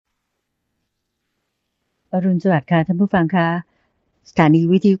อรุณสวัสดิ์ค่ะท่านผู้ฟังคะสถานี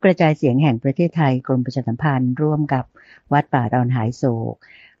วิทยุกระจายเสียงแห่งประเทศไทยกรมประชาสัมพันธ์ร่วมกับวัดป่าดอนหายโศก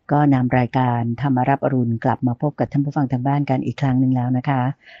ก็นำรายการธรรมรับอรุณกลับมาพบกับท่านผู้ฟังทางบ้านกันอีกครั้งหนึ่งแล้วนะคะ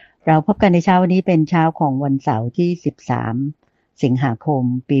เราพบกันในเช้าวันนี้เป็นเช้าของวันเสาร์ที่13สิงหาคม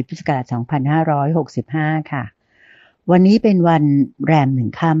ปีพุทธศักราช2565ค่ะวันนี้เป็นวันแรม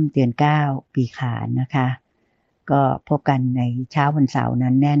1ค่ำเดือน9ปีขานนะคะก็พบกันในเช้าวันเสาร์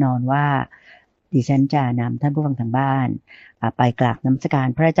นั้นแน่นอนว่าดิฉันจะนำท่านผู้ฟังทางบ้านไปกราบนมัสการ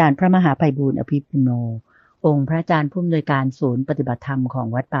พระอาจารย์พระมหาไพบูลย์อภิปุโนองค์พระอาจารย์ผู้อำนวยการศูนย์ปฏิบัติธรรมของ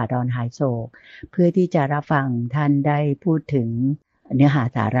วัดป่าดอนหายโศกเพื่อที่จะรับฟังท่านได้พูดถึงเนื้อหา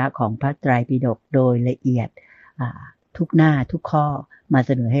สาระของพระไตรปิฎกโดยละเอียดทุกหน้าทุกข้อมาเ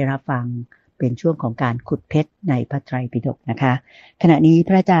สนอให้รับฟังเป็นช่วงของการขุดเพชรในพระไตรปิฎกนะคะขณะนี้พ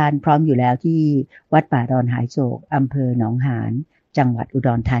ระอาจารย์พร้อมอยู่แล้วที่วัดป่าดอนหายโศกอำเภอหนองหานจังหวัดอุด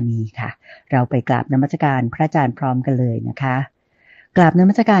รธานีค่ะเราไปกราบนมัสการพระอาจารย์พร้อมกันเลยนะคะกราบน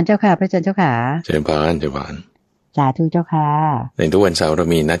มัสการเจ้าค่ะพระอาจารย์เจ้าค่ะเจริญพรเจริญพรสาธุเจ้าค่ะในทุกวันเสาร์เรา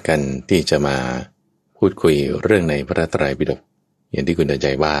มีนัดกันที่จะมาพูดคุยเรื่องในพระไตรปิฎกอย่างที่คุณเดินใจ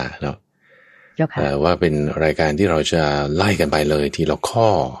ว่าเนาะเจ้าค่ะว่าเป็นรายการที่เราจะไล่กันไปเลยทีละข้อ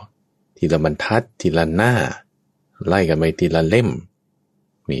ทีละบรรทัดทีละหน้าไล่กันไปทีละเล่ม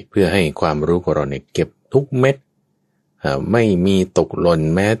นี่เพื่อให้ความรู้ของเราเนี่ยเก็บทุกเม็ดไม่มีตกหล่น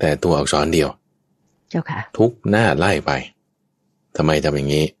แม้แต่ตัวอักษรเดียวเจ้าค่ะทุกหน้าไล่ไปทำไมทำอย่า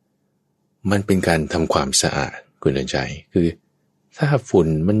งนี้มันเป็นการทำความสะอาดคุณเดินใจคือถ้าฝุ่น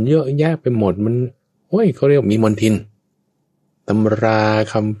มันเยอะแยะไปหมดมันโอ้ยเขาเรียกมีมลทินตำรา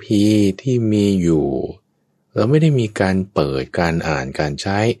คัมภีร์ที่มีอยู่เราไม่ได้มีการเปิดการอ่านการใ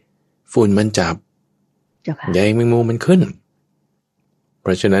ช้ฝุ่นมันจับใยแมงมุมมันขึ้นเพ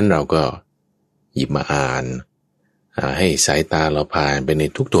ราะฉะนั้นเราก็หยิบมาอ่านให้สายตาเราผ่านไปใน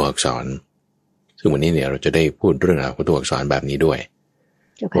ทุกตัวอักษรซึ่งวันนี้เนี่ยเราจะได้พูดเรื่องราวของตัวอักษรแบบนี้ด้วย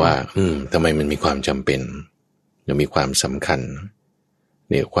ว่าทำไมมันมีความจำเป็นจะมีความสำคัญ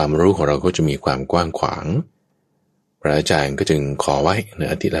เนี่ยความรู้ของเราก็จะมีความกว้างขวางพระอาจารย์ก็จึงขอไว้ใน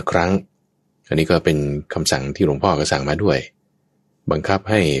อาทิตย์ละครั้งอันนี้ก็เป็นคำสั่งที่หลวงพ่อก็สั่งมาด้วยบังคับ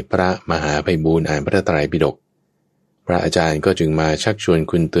ให้พระมหาไพบูลย์อ่านพระไตรปิฎกพระอาจารย์ก็จึงมาชักชวน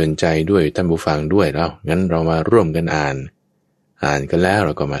คุณเตือนใจด้วยท่านผู้ฟังด้วยแล้วงั้นเรามาร่วมกันอ่านกันแล้วเร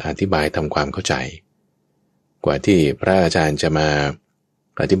าก็มาอธิบายทำความเข้าใจกว่าที่พระอาจารย์จะมา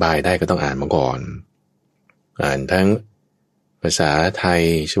อธิบายได้ก็ต้องอ่านมาก่อนอ่านทั้งภาษาไทย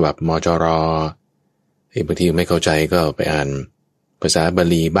ฉบับมจร.บางทีไม่เข้าใจก็ไปอ่านภาษาบา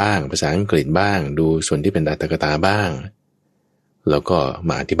ลีบ้างภาษาอังกฤษบ้างดูส่วนที่เป็นอัตถกถาบ้างแล้วก็ม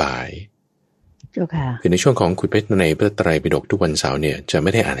าอธิบายคือในช่วงของขุดเพชรในพระไตรปิฎกทุกวันเสาร์เนี่ยจะไ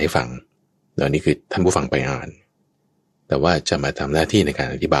ม่ได้อ่านให้ฟังแล้วนี่คือท่านผู้ฟังไปอ่านแต่ว่าจะมาทำหน้าที่ในการ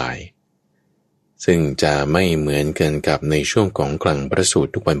อธิบายซึ่งจะไม่เหมือนกันกับในช่วงของกลางพระสูต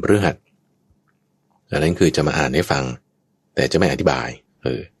รทุกวันพฤหัสอันนั้นคือจะมาอ่านให้ฟังแต่จะไม่อธิบาย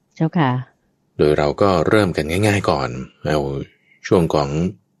เจ้าค่ะโดยเราก็เริ่มกันง่ายๆก่อนเอาช่วงของ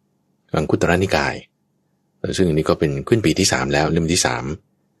อังคุตรนิกายซึ่งอันนี้ก็เป็นขึ้นปีที่3แล้วเล่มที่3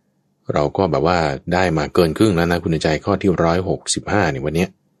เราก็แบบว่าได้มาเกินครึ่งแล้วนะคุณใจข้อที่165เนี่ยวันนี้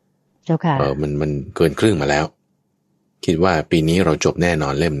เจ้าค่ะมันเกินครึ่งมาแล้วคิดว่าปีนี้เราจบแน่นอ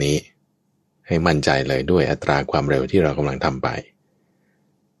นเล่มนี้ให้มั่นใจเลยด้วยอัตราความเร็วที่เรากำลังทำไป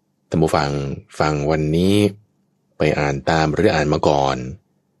ท่านผู้ฟังวันนี้ไปอ่านตามหรืออ่านมาก่อน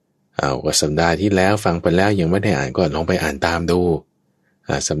ว่าสัปดาห์ที่แล้วฟังไปแล้วยังไม่ได้อ่านก็ลองไปอ่านตามดู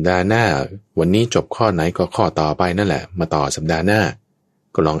สัปดาห์หน้าวันนี้จบข้อไหนก็ข้อต่อไปนั่นแหละมาต่อสัปดาห์หน้า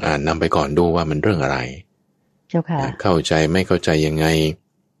ก็ลองอ่านนำไปก่อนดูว่ามันเรื่องอะไรเจ้าค่ะเข้าใจไม่เข้าใจยังไง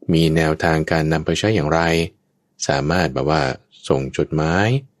มีแนวทางการนำไปใช้อย่างไรสามารถแบบว่าส่งจดหมาย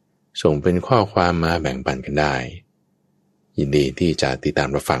ส่งเป็นข้อความมาแบ่งปันกันได้ยินดีที่จะติดตาม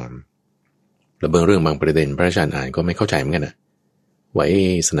รับฟังและเรื่องบางประเด็นพระอาจารย์อ่านก็ไม่เข้าใจเหมือนกันนะว่า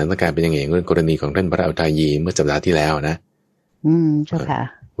สถานการณ์เป็นยังไงเรื่องกรณีของท่านพระอุทายีเมื่อสัปดาห์ที่แล้วนะเจ้าค่ะ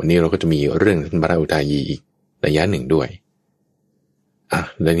วันนี้เราก็จะมีเรื่องท่านพระอุทายีอีกระยะหนึ่งด้วย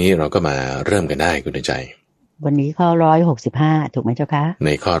เรื่องนี้เราก็มาเริ่มกันได้คุณใจวันนี้ข้อ165ถูกไหมเจ้าคะใน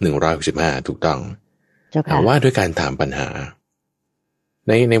ข้อ165ถูกต้องเจ้าค่ะว่าด้วยการถามปัญหา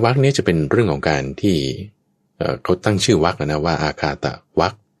ในวรรคนี้จะเป็นเรื่องของการที่เขาตั้งชื่อวรรคนะว่าอาคาตวรร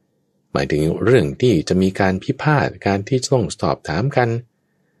คหมายถึงเรื่องที่จะมีการพิพาทการที่ต้องสอบถามกัน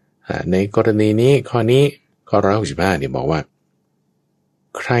ในกรณีนี้ข้อนี้ข้อ165เนี่ยบอกว่า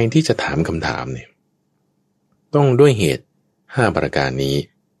ใครที่จะถามคำถามเนี่ยต้องด้วยเหตุ5ประการนี้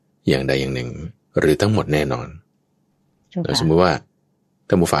อย่างใดอย่างหนึ่งหรือทั้งหมดแน่นอนสมมติว่า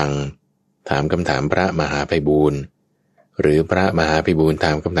ท่านผู้ฟังถามคำถามพระมหาไพบูลย์หรือพระมหาไพบูลย์ถ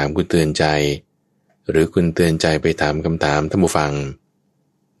ามคำถามคุณเตือนใจ หรือคุณเตือนใจไปถามคำถามท่านผู้ฟัง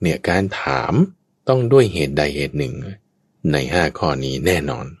เนี่ยการถามต้องด้วยเหตุใดเหตุหนึ่งใน5ข้อนี้แน่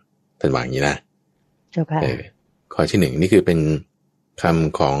นอนท่านว่าอย่างนี้นะเจ้าค่ะข้อที่1นี่คือเป็นค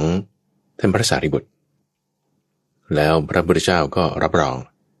ำของท่านพระสารีบุตรแล้วพระพุทธเจ้าก็รับรอง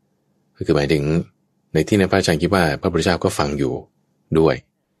ก็คือหมายถึงในที่ในพระอาจารย์คิดว่าพระพุทธเจ้าก็ฟังอยู่ด้วย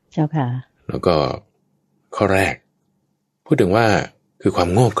เจ้าค่ะแล้วก็ข้อแรกพูดถึงว่าคือความ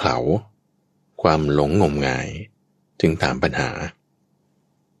โง่เขลาความหลงงมงายจึงถามปัญหา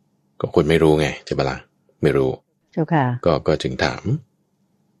ก็คนไม่รู้ไงใช่ปะล่ะไม่รู้เจ้าค่ะก็จึงถาม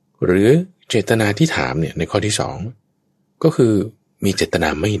หรือเจตนาที่ถามเนี่ยในข้อที่2ก็คือมีเจตนา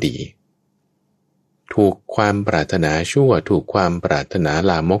ไม่ดีถูกความปรารถนาชั่วถูกความปรารถนา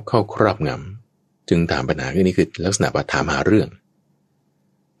ลามกเข้าครอบงำจึงถามปัญหานี่คือลักษณะว่าถามหาเรื่อง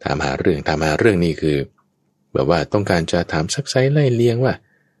ถามหาเรื่องนี่คือแบบว่าต้องการจะถามซักไซไล่เลียงว่า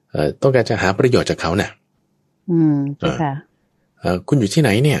ต้องการจะหาประโยชน์จากเขาน่ะเจ้าค่ะคุณอยู่ที่ไหน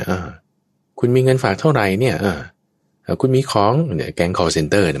เนี่ยคุณมีเงินฝากเท่าไหร่เนี่ยคุณมีของเนี่ยแก๊ง call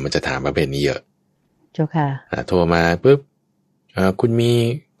center เนี่ยมันจะถามประเภทนี้เยอะเจ้าค่ะโทรมาปุ๊บคุณมี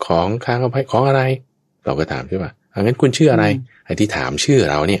ของค้างเอาไว้ของอะไรเราก็ถามใช่ป่ะงั้นคุณชื่ออะไรไอ้ที่ถามชื่อ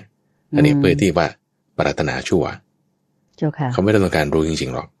เราเนี่ยอันนี้เพื่อที่ว่าปรารถนาชั่วเจ้าค่ะเขาไม่ได้ต้องการรู้จริ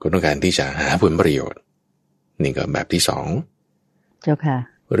งๆหรอกเขาต้องการที่จะหาผลประโยชน์นี่ก็แบบที่2เจ้าค่ะ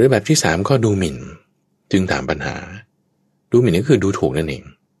หรือแบบที่3ก็ดูหมิ่นจึงถามปัญหาดูหมิ่นก็คือดูถูกนั่นเอง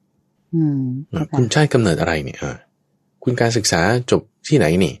คุณชาติกำเนิดอะไรเนี่ยคุณการศึกษาจบที่ไหน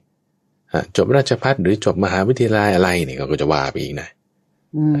นี่จบราชภัฏหรือจบมหาวิทยาลัยอะไรเนี่ยก็จะว่าไปอีกนะ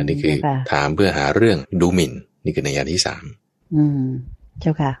อันนี้คือถามเพื่อหาเรื่องดูหมิ่นนี่คือนัยยะที่3เจ้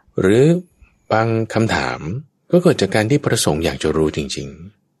าค่ะหรือบางคำถามก็เกิดจากการที่ประสงค์อยากจะรู้จริง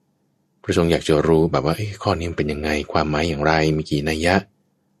ๆประสงค์อยากจะรู้แบบว่าข้อนี้มันเป็นยังไงความหมายอย่างไรมีกี่นัยยะ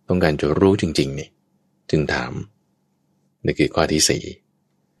ต้องการจะรู้จริงๆนี่จึงถามนี่คือข้อที่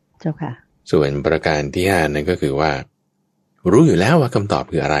4เจ้าค่ะส่วนประการที่5นั่นก็คือว่ารู้อยู่แล้วว่าคำตอบ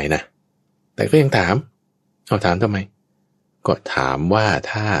คืออะไรนะแต่ก็ยังถามเอาถามทำไมก็ถามว่า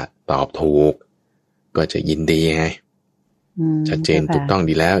ถ้าตอบถูกก็จะยินดีไงชัดเจนถูกต้อง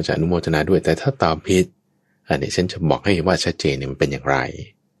ดีแล้วจะอนุโมทนาด้วยแต่ถ้าตอบผิดอันนี้ฉันจะบอกให้ว่าชัดเจนเนี่ยมันเป็นอย่างไร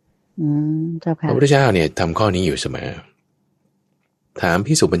พระพุทธเจ้าเนี่ยทำข้อนี้อยู่เสมอถาม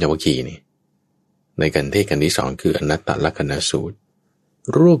ภิกษุปัญจวัคคีย์นี่ในกันเทศกันที่2คืออนัตตลักขณสูตร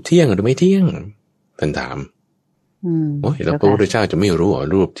รูปเที่ยงหรือไม่เที่ยงท่านถามโอ้ยแล้วพระพุทธเจ้าจะไม่รู้หรอ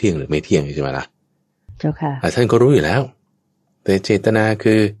รูปเที่ยงหรือไม่เที่ยงใช่ไหมล่ะเจ้าค่ะท่านก็รู้อยู่แล้วแต่เจตนา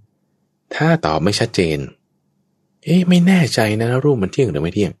คือถ้าตอบไม่ชัดเจนไม่แน่ใจนะรูปมันเที่ยงหรือไ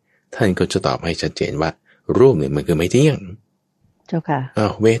ม่เที่ยงท่านก็จะตอบให้ชัดเจนว่ารูปเนี่ยมันคือไม่เที่ยงเจ้าค่ะ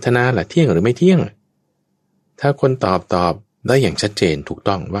เวทนาล่ะเที่ยงหรือไม่เที่ยงถ้าคนตอบได้อย่างชัดเจนถูก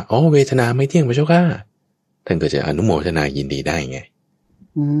ต้องว่าเวทนาไม่เที่ยงพระเจ้าค่ะท่านก็จะอนุโมทนายินดีได้ไง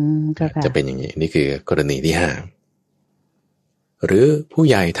จะเป็นอย่างนี้นี่คือกรณีที่5หรือผู้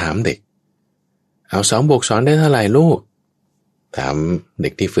ใหญ่ถามเด็กเอา2+2ได้เท่าไหร่ลูกถามเด็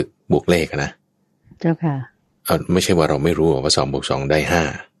กที่ฝึกบวกเลขนะเจ้าค่ะไม่ใช่ว่าเราไม่รู้ว่า2+2ได้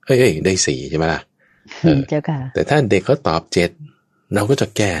5ได้4ใช่ไหมล่ะเจ้าค่ะแต่ถ้าเด็กเขาตอบ7เราก็จะ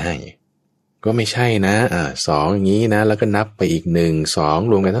แก้ให้ก็ไม่ใช่นะ2อย่างนี้นะแล้วก็นับไปอีก1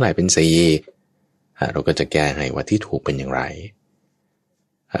 2รวมกันเท่าไหร่เป็น4เราก็จะแก้ให้ว่าที่ถูกเป็นอย่างไร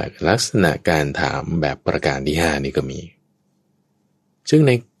ลักษณะการถามแบบประการที่5นี่ก็มีซึ่งใ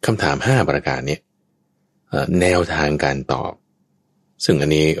นคำถาม5ประการนี้แนวทางการตอบซึ่งอั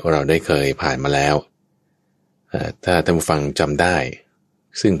นนี้เราได้เคยผ่านมาแล้วถ้าท่านผู้ฟังจำได้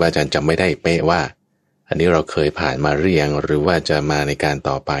ซึ่งอาจารย์จำไม่ได้เป๊ะว่าอันนี้เราเคยผ่านมาเรียงหรือว่าจะมาในการ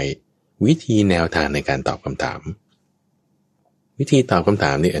ต่อไปวิธีแนวทางในการตอบคำถามวิธีตอบคำถ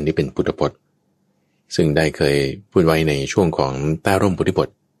ามนี่อันนี้เป็นพุทธพจน์ซึ่งได้เคยพูดไว้ในช่วงของใต้ร่มพุทธพจ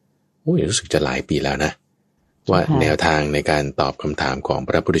น์รู้สึกจะหลายปีแล้วนะว่าแนวทางในการตอบคำถามของพ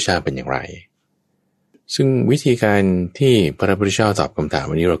ระพุทธเจ้าเป็นอย่างไรซึ่งวิธีการที่พระพุทธเจ้าตอบคำถาม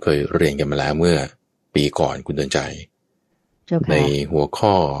วันนี้เราเคยเรียนกันมาแล้วเมื่อปีก่อนคุณเตือนใจในหัว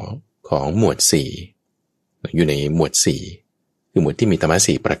ข้อของหมวด4อยู่ในหมวด4คือหมวดที่มีธรรมะ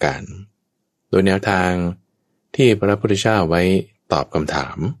4ประการโดยแนวทางที่พระพุทธเจ้าไว้ตอบคำถา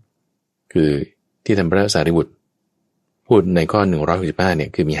มคือที่ท่านพระสารีบุตรพูดในข้อ165เนี่ย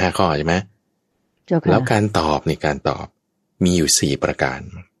คือมี5ข้อใช่ไหมแล้วการตอบในการตอบมีอยู่4ประการ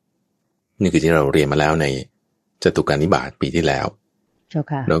นี่คือที่เราเรียนมาแล้วในจตุการนิบาตปีที่แล้ว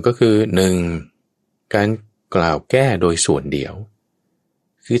แล้วก็คือ1การกล่าวแก้โดยส่วนเดียว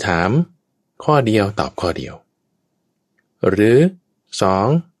คือถามข้อเดียวตอบข้อเดียวหรือ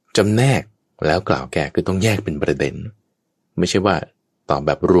2จำแนกแล้วกล่าวแก้คือต้องแยกเป็นประเด็นไม่ใช่ว่าตอบแ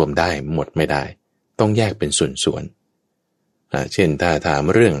บบรวมได้หมดไม่ได้ ต้องแยกเป็นส่วนๆเช่นถ้าถาม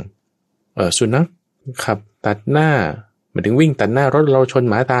เรื่องสุนัขขับตัดหน้าหมายถึงวิ่งตัดหน้ารถเราชน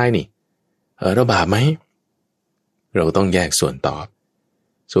หมาตายนี่เราบาปไหมเราต้องแยกส่วนตอบ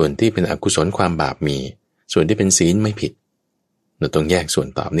ส่วนที่เป็นอกุศลความบาปมีส่วนที่เป็นศีลไม่ผิดเราต้องแยกส่วน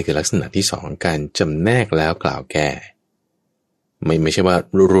ตอบนี่คือลักษณะที่สองการจำแนกแล้วกล่าวแก้ไม่ใช่ว่า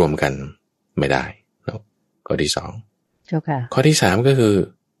รวมกันไม่ได้ข้อที่สองข้อที่สามก็คือ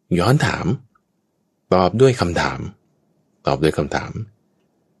ย้อนถามตอบด้วยคำถาม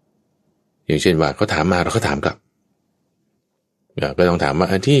อย่างเช่นว่าเขาถามมาเราก็ถามกลับก็ต้องถามว่า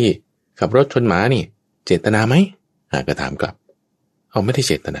ที่ขับรถชนหมานี่เจตนาไหมก็ถามกลับไม่ได้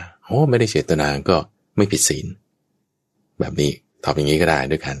เจตนาไม่ได้เจตนาก็ไม่ผิดศีลแบบนี้ตอบอย่างนี้ก็ได้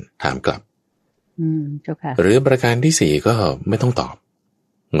ด้วยกันถามกลับหรือประการที่สี่ก็ไม่ต้องตอบ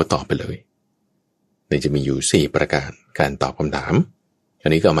งดตอบไปเลยนี่จะมีอยู่สี่ประการการตอบคำถามอั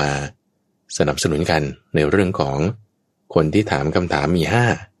นนี้ก็มาสนับสนุนกันในเรื่องของคนที่ถามคำถามมี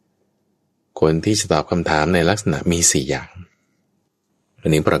5คนที่จะตอบคำถามในลักษณะมี4อย่างอั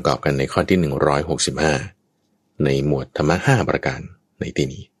นนี้ประกอบกันในข้อที่165ในหมวดธรรมะ5ประการในที่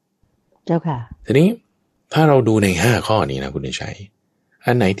นี้เจ้าค่ะทีนี้ถ้าเราดูใน5ข้อนี้นะคุณชัย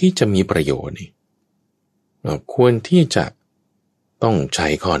อันไหนที่จะมีประโยชน์นี่ควรที่จะต้องใช้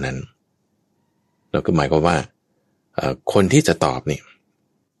ข้อนั้นเราก็หมายความว่าคนที่จะตอบนี่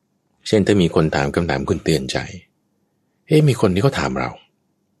เช่นถ้ามีคนถามคำถามคุณเตือนใจมีคนที่เขาถามเร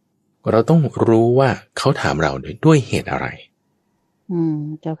าต้องรู้ว่าเขาถามเราด้วยเหตุอะไร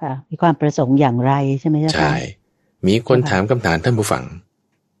เจ้าค่ะมีความประสงค์อย่างไรใช่ไหมเจ้าค่ะใช่มีคนถามคำถามท่านผู้ฟัง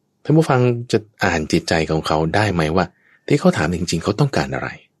จะอ่านจิตใจของเขาได้ไหมว่าที่เขาถามจริงๆเขาต้องการอะไร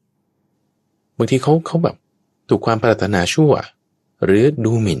บางทีเขาแบบถูกความปรารถนาชั่วหรือ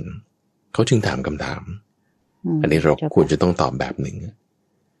ดูหมิ่นเขาจึงถามคำถามอันนี้เราควรจะต้องตอบแบบหนึ่ง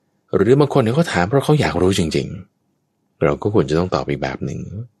หรือบางคนเขาถามเพราะเขาอยากรู้จริงๆเราก็ควรจะต้องตอบอีกแบบหนึ่ง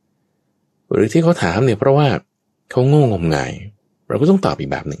หรือที่เขาถามเนี่ยเพราะว่าเขาโง่งมงายเราก็ต้องตอบอีก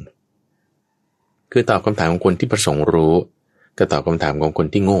แบบหนึ่งคือตอบคำถามของคนที่ประสงค์รู้กับตอบคำถามของคน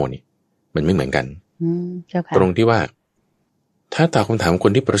ที่โง่นี่มันไม่เหมือนกันตรงที่ว่าถ้าตอบคำถามค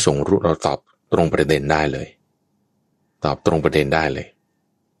นที่ประสงค์รู้เราตอบตรงประเด็นได้เลยตอบตรงประเด็นได้เลย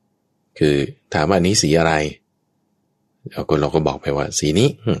คือถามว่าอันนี้สีอะไรเราก็บอกไปว่าสีนี้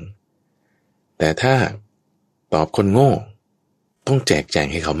แต่ถ้าตอบคนโง่ต้องแจกแจง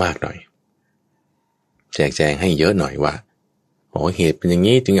ให้เขามากหน่อยแจกแจงให้เยอะหน่อยว่าเหตุเป็นอย่าง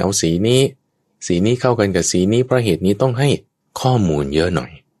นี้จึงเอาสีนี้เข้ากันกับสีนี้เพราะเหตุนี้ต้องให้ข้อมูลเยอะหน่อ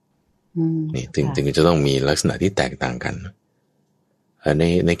ยนี่ถึงจะต้องมีลักษณะที่แตกต่างกัน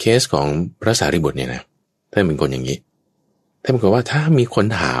ในเคสของพระสารีบุตรเนี่ยนะท่านเป็นคนอย่างนี้ท่านบอกว่าถ้ามีคน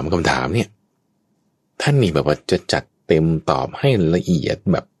ถามคำถามเนี่ยท่านนี่แบบว่าจะจัดเต็มตอบให้ละเอียด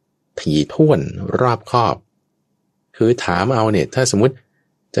แบบถี่ถ้วนรอบคอบคือถามเอาเนี่ยถ้าสมมุติ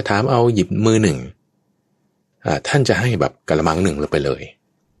จะถามเอาหยิบมือหนึ่งท่านจะให้แบบกะละมังหนึ่งลงไปเลย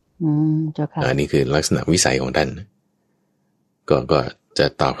เจ้าค่ะนี่คือลักษณะวิสัยของท่านก็จะ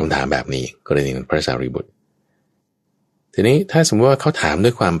ตอบคำถามแบบนี้กรณีของพระสารีบุตรทีนี้ถ้าสมมติว่าเขาถามด้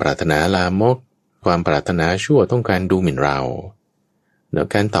วยความปรารถนาลามกความปรารถนาชั่วต้องการดูหมิ่นเรา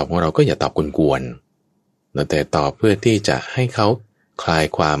การตอบของเราก็อย่าตอบกวนๆแต่ตอบเพื่อที่จะให้เขาคลาย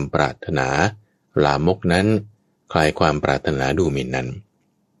ความปรารถนาลามกนั้นคลายความปรารถนาดูหมิ่นนั้น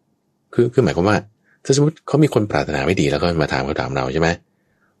คือหมายความว่าถ้าสมมติเขามีคนปรารถนาไม่ดีแล้วก็มาถามเราใช่ไหม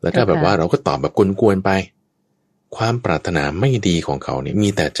แล้วถ้าแบบว่าเราก็ตอบแบบกวนๆไปความปรารถนาไม่ดีของเขาเนี่ยมี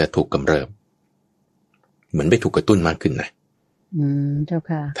แต่จะถูกกำเริบเหมือนไปถูกกระตุ้นมากขึ้นนะเจ้า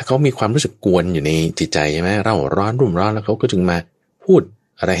ค่ะถ้าเขามีความรู้สึกกวนอยู่ในจิตใจใช่ไหมเร่าร้อนรุ่มร้อนแล้วเขาก็จึงมาพูด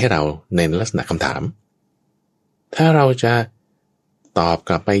อะไรให้เราในลักษณะคำถามถ้าเราจะตอบก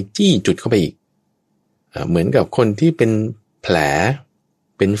ลับไปจี้จุดเข้าไปอีกเหมือนกับคนที่เป็นแผล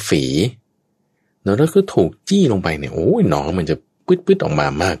เป็นฝีแล้วก็ถูกจี้ลงไปเนี่ยหนองมันจะปื๊ดออกมา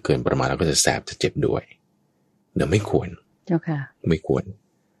มากเกินประมาณแล้วก็จะแสบจะเจ็บด้วยเดี๋ยวไม่ควรเจ้าค่ะไม่ควร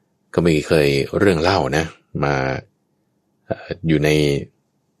ก็ไม่เคยเรื่องเล่านะมาอยู่ใน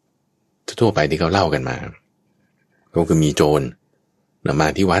ทั่วไปที่เขาเล่ากันมาก็คือมีโจรมา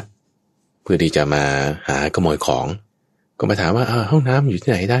ที่วัดเพื่อที่จะมาหาขโมยของก็มาถามว่าห้องน้ำอยู่ที่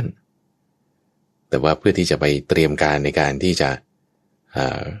ไหนท่านแต่ว่าเพื่อที่จะไปเตรียมการในการที่จะ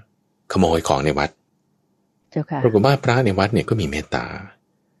ขโมยของในวัดปรากฏว่าพระในวัดเนี่ยก็มีเมตตา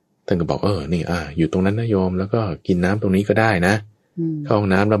ท่านก็บอกนี่อยู่ตรงนั้นนะโยมแล้วก็กินน้ำตรงนี้ก็ได้นะเข้าห้อง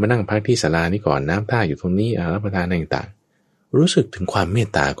น้ำเรามานั่งพักที่ศาลานี้ก่อนน้ำท่าอยู่ตรงนี้รับประทานอะไรต่างๆรู้สึกถึงความเมต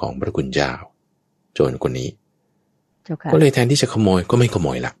ตาของพระคุณเจ้าโจรคนนี้ก็เลยแทนที่จะขโมยก็ไม่ขโม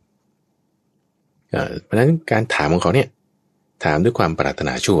ยละเพราะฉะนั้นการถามของเขาเนี่ยถามด้วยความปรารถน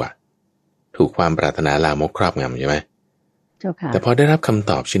าชั่วถู ถูกความปรารถนาลามกครอบงำใช่ไหมเจ้าค่ะแต่พอได้รับคำ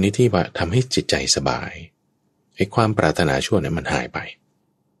ตอบชนิดที่ว่าทำให้จิตใจสบายไอ้ความปรารถนาชั่วนั้นมันหายไป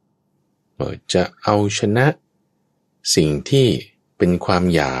จะเอาชนะสิ่งที่เป็นความ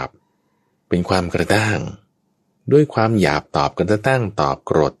หยาบเป็นความกระด้างด้วยความหยาบตอบกระด้างตอบโ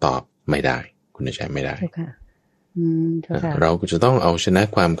กรธตอบไม่ได้คุณใจไม่ได้เราก็จะต้องเอาชนะ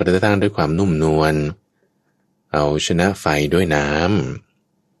ความกระด้างด้วยความนุ่มนวลเอาชนะไฟด้วยน้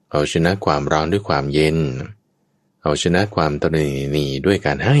ำเอาชนะความร้อนด้วยความเย็นเอาชนะความตระหนี่ด้วยก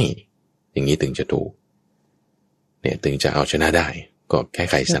ารให้อย่างนี้ถึงจะถูกเนี่ยถึงจะเอาชนะได้ก็แก้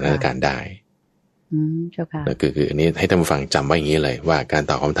ไขสถานการณ์ได้เจ้าค่ะคืออันนี้ให้ท่านผู้ฟังจำไว้อย่างนี้เลยว่าการ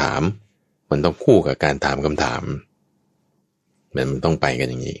ตอบคำถามมันต้องคู่กับการถามคำถามมันต้องไปกัน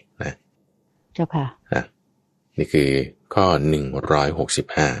อย่างนี้นะเจ้าค่ะนี่คือข้อ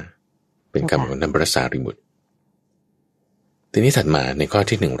165เป็นคำของท่านพระสารีบุตรทีนี้ถัดมาในข้อ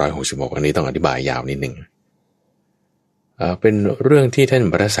ที่166อันนี้ต้องอธิบายยาวนิดหนึ่งเป็นเรื่องที่ท่าน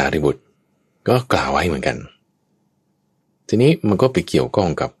พระสารีบุตรก็กล่าวไว้เหมือนกันทีนี้มันก็ไปเกี่ยวข้อง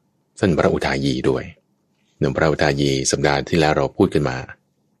กับท่านพระอุทายีด้วยหนึ่งพระอุทายีสัปดาห์ที่แล้วเราพูดกันมา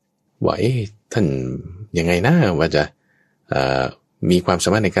ว่าท่านยังไงนะว่าจะมีความสา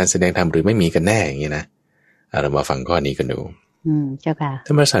มารถในการแสดงธรรมหรือไม่มีกันแน่อย่างนี้นะเรามาฟังข้อนี้กันดูเจ้าค่ะท่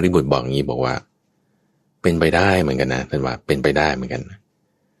านพระสารีบุตรบอกอย่างนี้บอกว่าเป็นไปได้เหมือนกันนะท่านว่าเป็นไปได้เหมือนกัน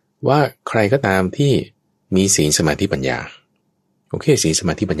ว่าใครก็ตามที่มีศีลสมาธิปัญญาโอเคศีลสม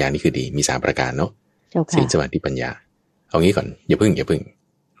าธิปัญญานี่คือดีมี3ประการเนาะศีลสมาธิปัญญาเอางี้ก่อนอย่าพึ่ง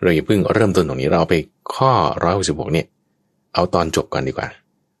เราอย่าพึ่งเริ่มต้นตรงนี้เราเอาไปข้อ166เนี่ยเอาตอนจบก่อนดีกว่า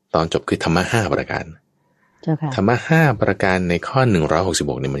ตอนจบคือธรรมะ5ประการธรรมะ5ประการในข้อ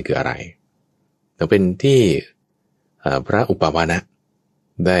166เนี่ยมันคืออะไรแต่เป็นที่พระอุปาวานะ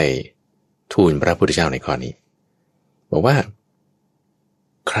ได้ทูลพระพุทธเจ้าในข้อนี้บอกว่า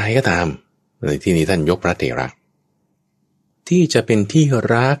ใครก็ตามในที่นี้ท่านยกพระเถระที่จะเป็นที่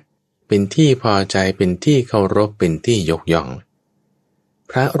รักเป็นที่พอใจเป็นที่เคารพเป็นที่ยกย่อง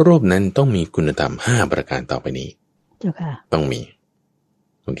พระรูปนั้นต้องมีคุณธรรม5ประการต่อไปนี้เจ้าค่ะต้องมี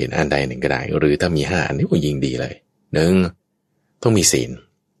ต้องเขียนอันใดหนึ่งก็ได้หรือถ้ามี5อันนี้ก็ยิ่งดีเลย1ต้องมีศีล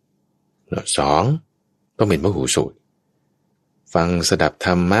2ต้องเป็นพหูสูตรฟังสดับธ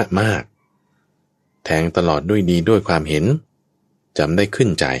รรมะมากแทงตลอดด้วยดีด้วยความเห็นจำได้ขึ้น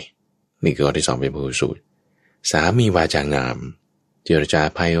ใจนี่คือข้อที่2เป็นพหูสูตร3มีวาจางามเจรจา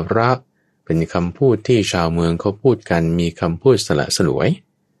ไพเราะเป็นคำพูดที่ชาวเมืองเขาพูดกันมีคำพูดสละสลวย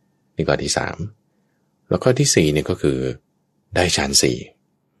นี่ข้อที่3แล้วข้อที่4เนี่ยก็คือได้ฌาน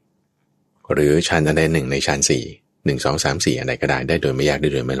4หรือฌานอันใดหนึ่งในฌาน4 1 2 3 4อันใดก็ได้โดยไม่ยากได้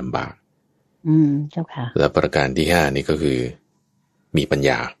โดยไม่ลำบากเจ้าค่ะและประการที่5นี่ก็คือมีปัญญ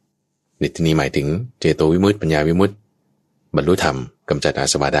าในที่นี้หมายถึงเจโตวิมุตติปัญญาวิมุตติบรรลุธรรมกำจัดอา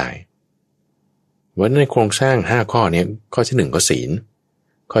สวะได้วันในโครงสร้าง5ข้อนี้ข้อที่1ก็ศีล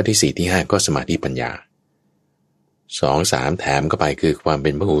ข้อที่4ที่5ก็สมาธิปัญญา2 3แถมเข้าไปคือความเป็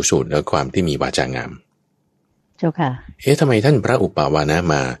นพหูสูตรและความที่มีวาจางามเจ้าค่ะทำไมท่านพระอุปาวานะ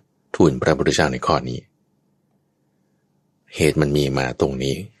มาทูลพระพุทธเจ้าในข้อนี้เหตุมันมีมาตรง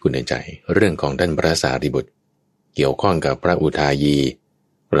นี้คุณใจเรื่องของท่านพระสารีบุตรเกี่ยวข้องกับพระอุทายี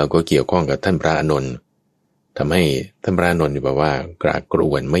แล้วก็เกี่ยวข้องกับท่านพระอานนท์ทำให้ท่านพระอานนท์แบบว่ากระกร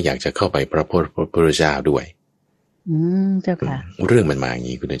วนไม่อยากจะเข้าไปพระพุทธเจ้าด้วยเจ้าค่ะเรื่องมันมาอย่าง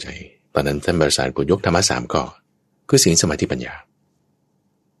นี้คุณใจตอนนั้นท่านพระสารีบุตรยกธรรมะ3ข้อคือศีลสมาธิปัญญา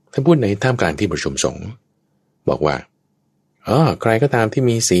ท่านพูดในท่ามกลางที่ประชุมสงฆ์บอกว่าใครก็ตามที่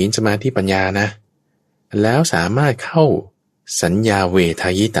มีศีลสมาธิปัญญานะแล้วสามารถเข้าสัญญาเวทา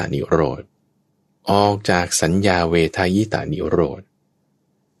ยตานิโรธออกจากสัญญาเวทายตานิโรธ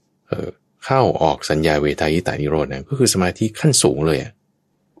เข้าออกสัญญาเวทายตานิโรธนะก็คือสมาธิขั้นสูงเลย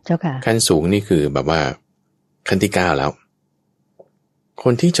เจ้าค่ะขั้นสูงนี่คือแบบว่าขั้นที่9แล้วค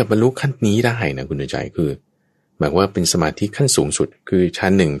นที่จะบรรลุขั้นนี้ได้นะคุณใจคือหมายว่าเป็นสมาธิขั้นสูงสุดคือชั้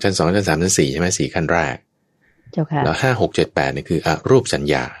น1ชั้น2ชั้น3ชั้น4ใช่ไหม4ขั้นแรกเจ้าค่ะแล้ว5 6 7 8นี่คืออรูปสัญ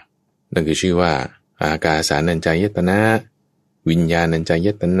ญานั่นคือชื่อว่าอากาสานัญจายตนะวิญญาณัญจาย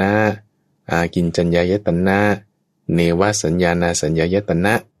ตนะอากินจัญญายตนะเนวสัญญานาสัญญายตน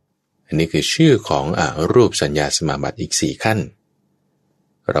ะอันนี้คือชื่อของอรูปสัญญาสมาบัติอีก4ขั้น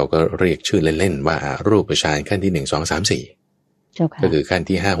เราก็เรียกชื่อเล่นๆว่ารูปฌานขั้นที่1 2 3 4เจ้าค่ะก็คือขั้น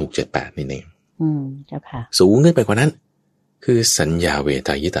ที่5 6 7 8นี่เองเจ้าค่ะสูงขึ้นไปกว่านั้นคือสัญญาเวท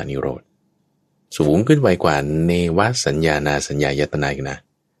ายตานิโรธสูงขึ้นไปกว่าเนวสัญญานาสัญญายตนะอีกนะ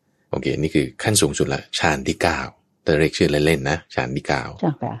โอเคนี่คือขั้นสูงสุดละฌานที่9แต่เรียกชื่อเล่นๆนะฌานที่9เจ้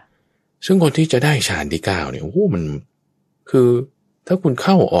าค่ะซึ่งคนที่จะได้ฌานที่9เนี่ยโอ้มันคือถ้าคุณเ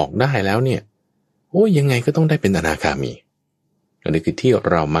ข้าออกได้แล้วเนี่ยโอ้ยังไงก็ต้องได้เป็นอนาคามีอันนี้คือที่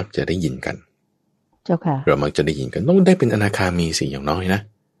เรามักจะได้ยินกัน เจ้าค่ะเรามักจะได้ยินกันต้องได้เป็นอนาคามีสิอย่างน้อยนะ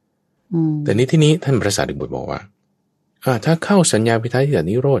แต่นี้ที่นี้ท่านพระสารีบุตรบอกว่าถ้าเข้าสัญญาวิทัยทิฏฐ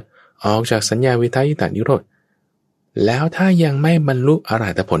นิโรธออกจากสัญญาวิทัยทิฏฐนิโรธแล้วถ้ายังไม่บรรลุอร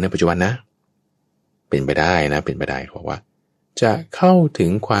หัตผลในปัจจุบันนะเป็นไปได้นะเป็นไปได้บอกว่าจะเข้าถึ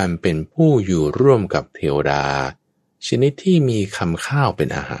งความเป็นผู้อยู่ร่วมกับเทวดาชนิดที่มีคำข้าวเป็น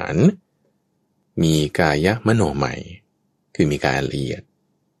อาหารมีกายมโนใหม่คือมีกายละเอียด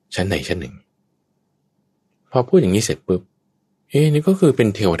ชั้นใดชั้นหนึ่งพอพูดอย่างนี้เสร็จปุ๊บนี่ก็คือเป็น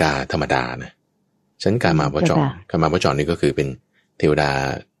เทวดาธรรมดานะชั้นกามาพจรกามาพจรนี่ก็คือเป็นเทวดา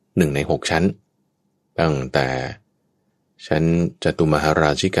1 ใน 6ชั้นตั้งแต่ชั้นจตุมหาร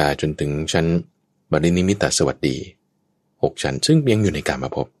าชิกาจนถึงชั้นบรินิมิตสวัสดี6ชั้นซึ่งยังอยู่ในกาม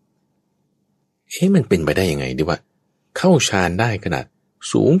ภพมันเป็นไปได้ยังไงดีว่าเข้าฌานได้ขนาด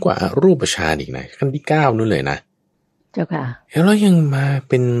สูงกว่ารูปฌานอีกนะขั้นที่9นู่นเลยนะเจ้าค่ะแล้วยังมา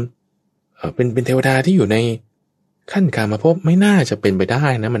เป็นเทวดาที่อยู่ในขั้นกามภพไม่น่าจะเป็นไปได้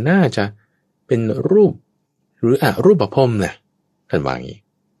นะมันน่าจะเป็นรูปหรือรูปภพนะท่านว่างี้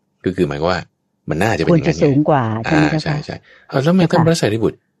คือหมายว่ามันน่าจะเป็นอย่างนั้นควรจะสูงกว่าใช่ไหมใช่ใช่แล้วแม่ท่านพระสารีบุ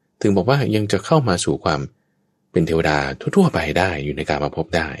ตรถึงบอกว่ายังจะเข้ามาสู่ความเป็นเทวดาทั่วไปได้อยู่ในกามภพ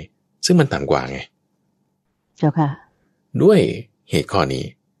ได้ซึ่งมันต่ำกว่าไงเจ้าค่ะด้วยเหตุข้อนี้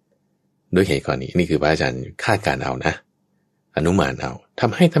นี่คือพระอาจารย์คาดการเอานะอนุมานเอาท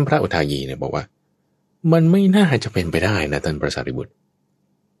ำให้ท่านพระอุทายีเนี่ยบอกว่ามันไม่น่าจะเป็นไปได้นะท่านพระสารีบุตร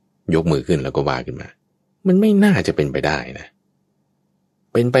ยกมือขึ้นแล้วก็ว่าขึ้นมามันไม่น่าจะเป็นไปได้นะ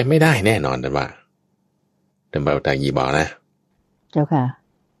เป็นไปไม่ได้แน่นอนแต่ว่าท่านพระอุทายีบอกนะเจ้าค่ะ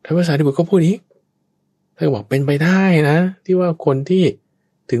ท่านพระสารีบุตรก็พูดอีกท่านบอกเป็นไปได้นะที่ว่าคนที่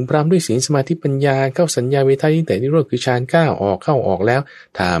ถึงพร้อมด้วยศีลสมาธิปัญญาเข้าสัญญาวิทัยแต่นิโรธคือฌาน9ออกเข้าออกแล้ว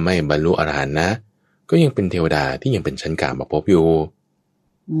ถ้าไม่บรรลุอรหันต์นะก็ยังเป็นเทวดาที่ยังเป็นชั้นกามภพอยู่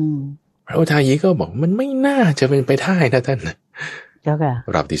พระอุทายีก็บอกมันไม่น่าจะเป็นไปได้นะท่านเจ้าค่ะ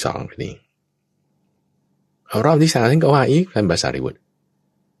รอบที่2พอดีรอบที่3ท่านก็ว่าอีกท่านพระสารีบุตร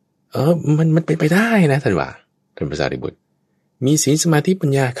มันเป็นไปได้นะท่านว่าท่านพระสารีบุตรมีศีลสมาธิปัญ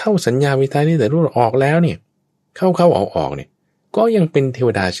ญาเข้าสัญญาวิทัยนี่แต่รู้ออกแล้วเนี่ยเข้าออกเนี่ยก็ยังเป็นเทว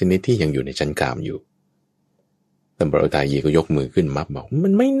ดาชนิดที่ยังอยู่ในชั้นกามอยู่ท่านพระอุทายีก็ยกมือขึ้นมับบอกมั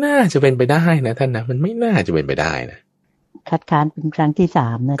นไม่น่าจะเป็นไปได้นะท่านนะมันไม่น่าจะเป็นไปได้นะคัดค้านเป็นครั้งที่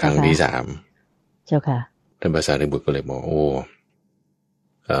3นะครั้งที่3เจ้าค่ะท่านพระสารีบุตรก็เลยบอก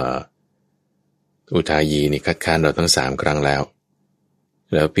อุทายีนี่คัดค้านเราทั้ง3ครั้งแล้ว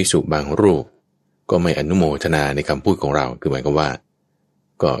ภิกษุบางรูปก็ไม่อนุโมทนาในคำพูดของเราคือหมายความว่า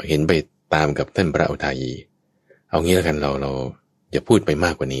ก็เห็นไปตามกับท่านพระอุทายีเอางี้แล้วกันเราอย่าพูดไปม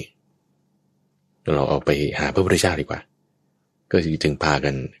ากกว่านี้เราเอาไปหาพระพุทธเจ้าดีกว่าก็จึงพากั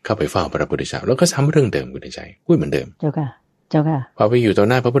นเข้าไปเฝ้าพระพุทธเจ้าแล้วก็ซ้ำเรื่องเดิมคุณใจพูดเหมือนเดิมเจ้าค่ะพอไปอยู่ต่อ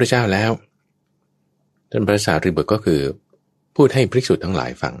หน้าพระพุทธเจ้าแล้วท่านพระสารีบุตรก็คือพูดให้ภิกษุทั้งหลา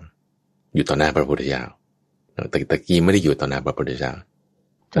ยฟังอยู่ต่อหน้าพระพุทธเจ้าแต่ตะกี้ไม่ได้อยู่ต่อหน้าพระพุทธเจ้า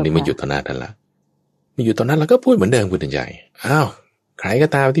ตอนนี้มาอยู่ต่อหน้าท่านละมาอยู่ต่อหน้าเราก็พูดเหมือนเดิมคุณใจใครก็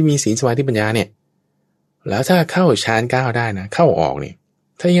ตามที่มีศีลสมาธิปัญญาเนี่ยแล้วถ้าเข้าฌาน9ได้นะเข้าออกนี่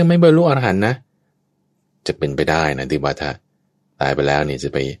ถ้ายังไม่บรรลุอรหันต์นะจะเป็นไปได้นะที่ว่าถ้าตายไปแล้วเนี่ยจะ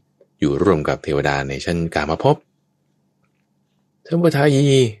ไปอยู่ร่วมกับเทวดาในชั้นกามภพท่านพระอุทา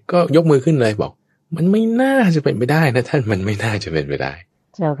ยีก็ยกมือขึ้นเลยบอกมันไม่น่าจะเป็นไปได้นะท่านมันไม่น่าจะเป็นไปได้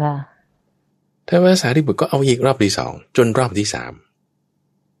เจ้าค่ะท่านพระสารีบุตรก็เอาอีกรอบที่2จนรอบที่3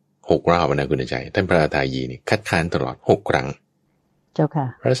 6 รอบนะคุณใจท่านพระอุทายีนี่คัดค้านตลอด6 ครั้งเจ้าค่ะ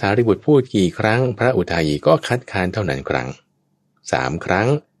พระสารีบุตรพูดกี่ครั้งพระอุทายีก็คัดค้านเท่านั้นครั้ง3 ครั้ง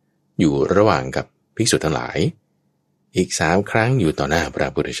อยู่ระหว่างกับภิกษุทั้งหลายอีก3 ครั้งอยู่ต่อหน้าพระ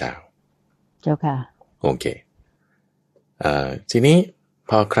พุทธเจ้าเจ้าค่ะโอเคทีนี้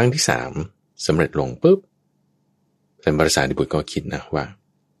พอครั้งที่3สำเร็จลงปุ๊บท่านพระสารีบุตรก็คิดนะว่า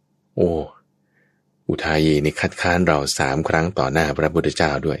อุทายีนี่คัดค้านเรา3 ครั้งต่อหน้าพระพุทธเจ้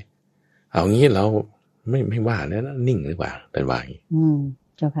าด้วยเอางี้เราไม่ว่าแล้วนิ่งหรือเปล่าท่านว่าอย่างนี้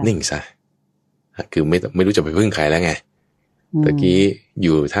เจ้าค่ะนิ่งซะคือไม่รู้จะไปพึ่งใครแล้วไงตะกี้อ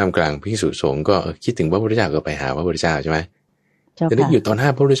ยู่ท่ามกลางภิกษุสงฆ์ก็คิดถึงพระพุทธเจ้าก็ไปหาพระพุทธเจ้าใช่ไหมแต่ได้อยู่ต่อหน้า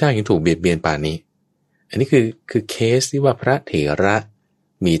พระพุทธเจ้ายังถูกเบียดเบียนป่านนี้อันนี้คือเคสที่ว่าพระเถระ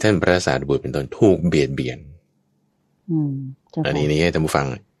มีท่านพระสารีบุตรเป็นต้นถูกเบียดเบียนอันนี้ให้ท่านผู้ฟัง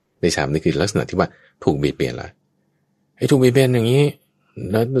ได้ทราบนี่คือลักษณะที่ว่าถูกเบียดเบียนละไอ้ถูกเบียดเบียนอย่างนี้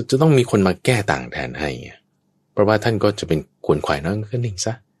แล้วจะต้องมีคนมาแก้ต่างแทนให้เพราะว่าท่านก็จะเป็นขวนขวายน้อยก็นิ่งซ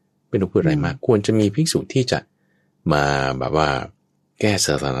ะไม่ต้องพูดอะไรมากควรจะมีภิกษุที่จะมาแบบว่าแก้ส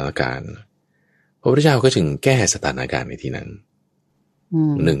ถานการณ์พระพุทธเจ้าก็จึงแก้สถานการณ์ในที่นั้น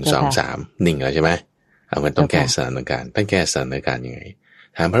1 2 3นิ่งแล้วใช่ไหมเอางั้นต้องแก้สถานการณ์ท่านแก้สถานการณ์ยังไง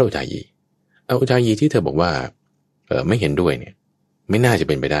ถามพระอุทายี อุทายีที่เธอบอกว่าไม่เห็นด้วยเนี่ยไม่น่าจะเ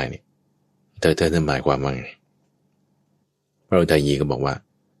ป็นไปได้เนี่ยเธอหมายความว่าไงพระอุทายีก็บอกว่า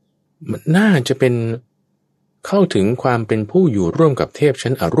มันน่าจะเป็นเข้าถึงความเป็นผู้อยู่ร่วมกับเทพ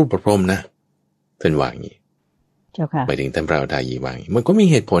ชั้นอรูปพรหมนะท่านว่าอย่างนี้เจ้าค่ะหมายถึงท่านพระอุทายีว่าอย่างนี้มันก็มี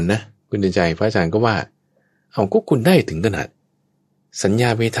เหตุผลนะคุณเดินใจพระอาจารย์ก็ว่าเอาก็คุณได้ถึงขนาดสัญญา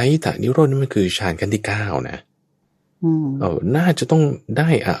เวทายตานิโรธนี่มันคือฌานขั้นที่9นะน่าจะต้องได้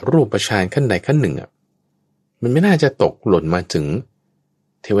อรูปฌานขั้นใดขั้นหนึ่งอ่ะมันไม่น่าจะตกหล่นมาถึง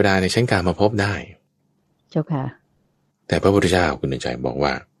เทวดาในชั้นกามภพได้เจ้าค่ะแต่พระพุทธเจ้าคุณเดินใจบอกว่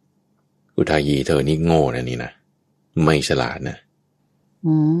าอุทายีเธอนี่โง่นะนี่นะไม่ฉลาดนะ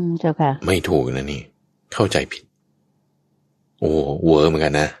เจ้าค่ะไม่ถูกนะนี่เข้าใจผิดโอ้เวอร์เหมือนกั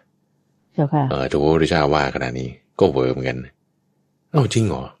นนะเจ้าค่ะถูกพระพุทธเจ้าว่าขนาดนี้ก็เวอร์เหมือนกันจริงเ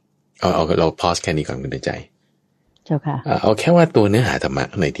หรอเอาเราพอสแค่นี้ก่อนคุณเดินใจเจ้าค่ะเอาแค่ว่าตัวเนื้อหาธรรมะ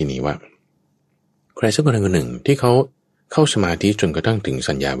ในที่นี้ว่าใครสักคนหนึ่งที่เขาเข้าสมาธิจนกระทั่งถึง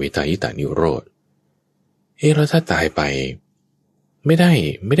สัญญาเวทายตานิโรธแล้วถ้าตายไปไม่ไ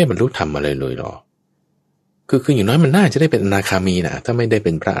ด้บรรลุธรรมอะไรเลยหรอคืออย่างน้อยมันน่าจะได้เป็นอนาคามีนะถ้าไม่ได้เ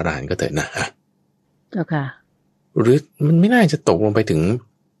ป็นพระอรหันต์ก็เถอะนะเจ้าค่ะหรือมันไม่น่าจะตกลงไปถึง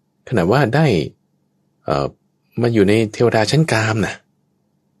ขนาดว่าได้มาอยู่ในเทวดาชั้นกามนะ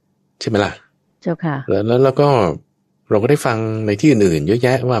ใช่ไหมล่ะเจ้าค่ะแล้วก็เราก็ได้ฟังในที่อื่นๆเยอะแย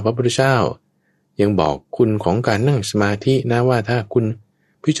ะว่าพระพุทธเจ้ายังบอกคุณของการนั่งสมาธินะว่าถ้าคุณ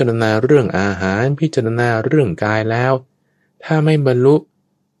พิจารณาเรื่องอาหารพิจารณาเรื่องกายแล้วถ้าไม่บรรลุ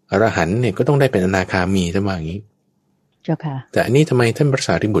อรหันต์เนี่ยก็ต้องได้เป็นอนาคามีท่านว่าอย่างนี้เจ้าค่ะแต่อันนี้ทำไมท่านพระส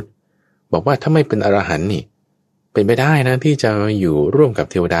ารีบุตรบอกว่าถ้าไม่เป็นอรหันต์นี่เป็นไปได้นะที่จะมาอยู่ร่วมกับ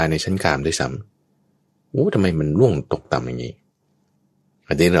เทวดาในชั้นกามด้วยซ้ำทำไมมันล่วงตกต่ำอย่างนี้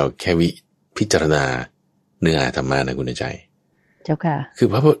อันนี้เราแค่พิจารณาเนื้อหาธรรมะนะคุณใจเจ้าค่ะคือ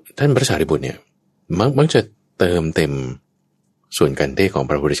พระท่านพระสารีบุตรเนี่ยมักจะเติมเต็มส่วนกันเทศของ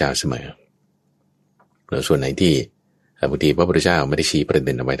พระพุทธเจ้าเสมอแล้วส่วนไหนที่บางทีพระพุทธเจ้าไม่ได้ชี้ประเ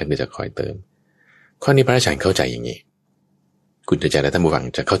ด็นเอาไว้ท่านก็จะคอยเติมข้อนี้พระอาจารย์เข้าใจอย่างนี้คุณใจและท่านผู้ฟัง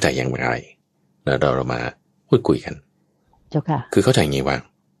จะเข้าใจอย่างไรแล้วเรามาพูดคุยกันเจ้าค่ะคือเข้าใจอย่างนี้ว่า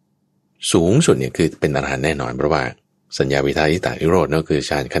สูงสุดเนี่ยคือเป็นอรหันต์แน่นอนเพราะว่าสัญญาวิทายตานิโรธนั่นคือ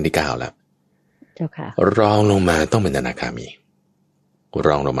ฌานขั้นที่9แล้วเจ้าค่ะรองลงมาต้องเป็นอนาคามีร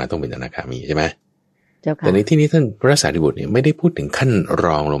องลงมาต้องเป็นอนาคามีใช่ไหมเจ้าค่ะแต่ในที่นี้ท่านพระสารีบุตรเนี่ยไม่ได้พูดถึงขั้นร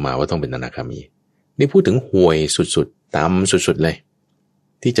องลงมาว่าต้องเป็นอนาคามีนี่พูดถึงห่วยสุดๆต่ำสุดๆเลย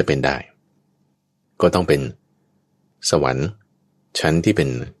ที่จะเป็นได้ก็ต้องเป็นสวรรค์ชั้นที่เป็น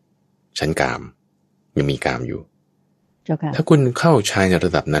ชั้นกามยังมีกามอยู่ถ้าคุณเข้าฌานในร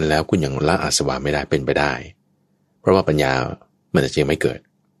ะดับนั้นแล้วคุณยังละอาสวะไม่ได้เป็นไปได้เพราะว่าปัญญามันจะยังไม่เกิด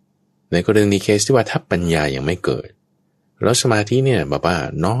ในกรณีเคสที่ว่าถ้าปัญญายังไม่เกิดแล้วสมาธิเนี่ยแบบว่า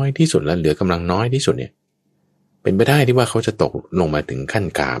น้อยที่สุดแล้วเหลือกำลังน้อยที่สุดเนี่ยเป็นไปได้ที่ว่าเขาจะตกลงมาถึงขั้น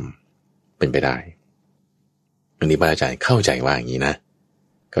กามเป็นไปได้อันนี้พระอาจารย์เข้าใจว่าอย่างนี้นะ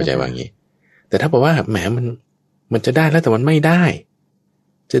เข้าใจว่าอย่างนี้แต่ถ้าบอกว่าแหมมันจะได้แล้วแต่มันไม่ได้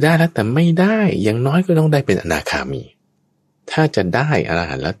จะได้แล้วแต่ไม่ได้อย่างน้อยก็ต้องได้เป็นอนาคามีถ้าจะได้อร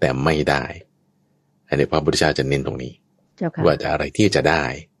หันต์แล้วแต่ไม่ได้อันนี้พระพุทธเจ้าจะเน้นตรงนี้ว่าอะไรที่จะได้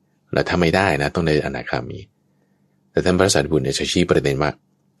แล้วถ้าไม่ได้นะต้องได้อนาคามีแต่ท่านพระสารีบุตรเนี่ยชี้ประเด็นว่า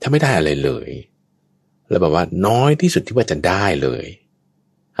ถ้าไม่ได้อะไรเลยแล้วบอกว่าน้อยที่สุดที่ว่าจะได้เลย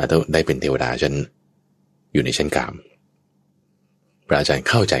ต้องได้เป็นเทวดาฉันอยู่ในชั้นกามพระอาจารย์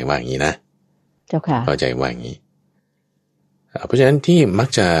เข้าใจว่าอย่างนี้นะเจ้าค่ะเข้าใจว่าอย่างนี้เพราะฉะนั้นที่มัก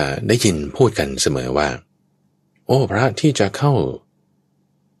จะได้ยินพูดกันเสมอว่าโอ้พระที่จะเข้า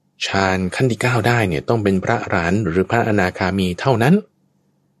ฌานขั้นที่9ได้เนี่ยต้องเป็นพระอรหันต์หรือพระอนาคามีเท่านั้น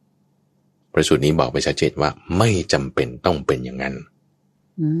พระสูตรนี้บอกไปชัดเจนว่าไม่จำเป็นต้องเป็นอย่างนั้น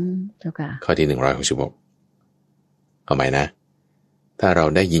เจ้าค่ะข้อที่166เอาใหม่นะถ้าเรา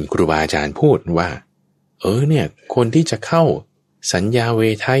ได้ยินครูบาอาจารย์พูดว่าเนี่ยคนที่จะเข้าสัญญาเว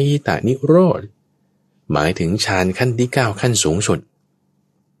ทายตานิโรธหมายถึงฌานขั้นที่9ขั้นสูงสุด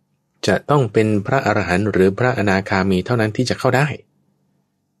จะต้องเป็นพระอรหันต์หรือพระอนาคามีเท่านั้นที่จะเข้าได้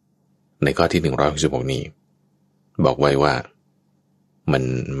ในข้อที่166นี้บอกไว้ว่า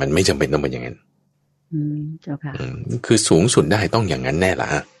มันไม่จำเป็นต้องเป็นอย่างนั้นเจ้าค่ะคือสูงสุดได้ต้องอย่างนั้นแน่ละ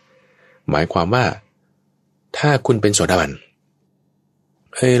หมายความว่าถ้าคุณเป็นโสดาบัน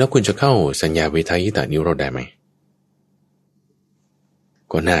แล้วคุณจะเข้าสัญญาเวทายตานิโรธได้ไหม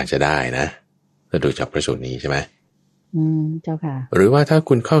ก็น่าจะได้นะถ้าดูจากพระสูตรนี้ใช่ไหมเจ้าค่ะหรือว่าถ้า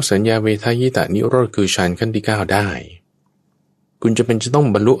คุณเข้าสัญญาเวทายตานิโรธคือฌานขั้นที่9ได้คุณจะต้อง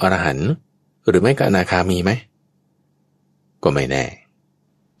บรรลุอรหันต์หรือไม่ก็อนาคามีไหมก็ไม่แน่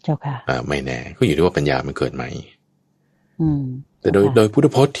เจ้าค่ะไม่แน่ก็อยู่ที่ว่าปัญญามันเกิดไหมแต่โดยพุทธ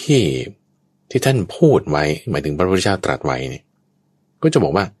พจน์ ที่ท่านพูดไว้หมายถึงพระพุทธเจ้าตรัสไว้เนี่ยก็จะบอ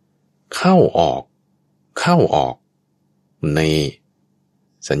กว่าเข้าออกใน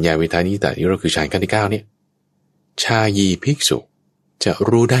สัญญาวิธานิตาที่เราคือฌานขั้นที่9เนี่ยชายีภิกษุจะ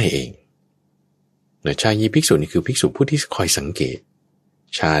รู้ได้เองเนี่ยชายีภิกษุนี่คือภิกษุผู้ที่คอยสังเกต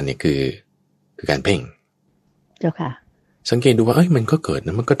ฌานเนี่ยคือการเพ่งเจ้าค่ะสังเกตดูว่ามันก็เกิดน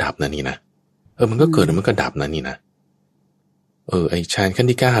ะมันก็ดับนะนี่นะมันก็เกิดนะมันก็ดับนะนี่นะไอฌานขั้น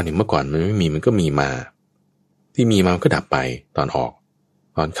ที่9เนี่ยเมื่อก่อนมันไม่มีมันก็มีมาที่มีมามันก็ดับไปตอนออก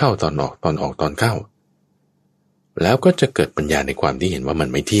ตอนเข้าตอนออกตอนออกตอนเข้าแล้วก็จะเกิดปัญญาในความที่เห็นว่ามัน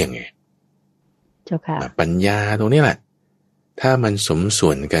ไม่เที่ยงไงเจ้าค่ะปัญญาตรงนี้แหละถ้ามันสมส่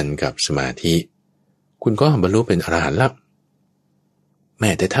วนกันกับสมาธิคุณก็บรรลุเป็นอรหันต์แล้วแม้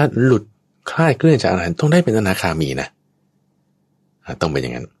แต่ถ้าหลุดคลาดเคลื่อนจากอรหันต์ต้องได้เป็นอนาคามีนะต้องเป็นอย่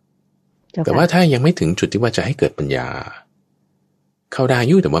างนั้นแต่ว่าถ้ายังไม่ถึงจุดที่ว่าจะให้เกิดปัญญาเข้าได้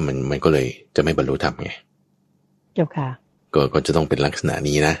ยุ่แต่ว่ามันก็เลยจะไม่บรรลุธรรมไงเจ้าค่ะก็จะต้องเป็นลักษณะ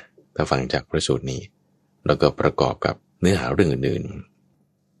นี้นะถ้าฟังจากพระสูตรนี้แล้วก็ประกอบกับเนื้อหาเรื่องอื่น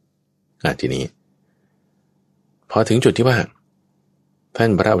ๆทีนี้พอถึงจุดที่ว่าท่าน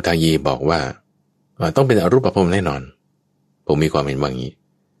พระอุทายีบอกว่าต้องเป็นอรูปภพแน่นอนผมมีความเห็นว่างี้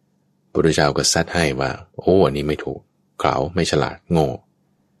พระพุทธเจ้าก็ซัดให้ว่าอันนี้ไม่ถูกเขาไม่ฉลาดโง่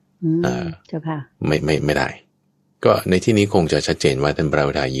เจ้าค่ะไม่ได้ก็ในที่นี้คงจะชัดเจนว่าท่านพระ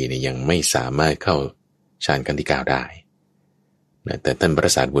อุทายีเนี่ยยังไม่สามารถเข้าฌานขั้นที่9ได้นะแต่ท่านพร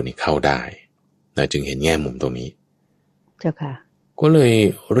ะสารีบุตรนี่เข้าได้นะจึงเห็นแง่มุมตรงนี้เจ้าค่ะก็เลย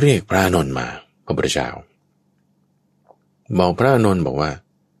เรียกพระอานนท์มาพระพุทธเจ้าบอกพระอานนท์บอกว่า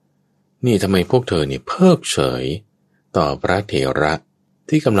นี่ทำไมพวกเธอเนี่ยเพิกเฉยต่อพระเถระ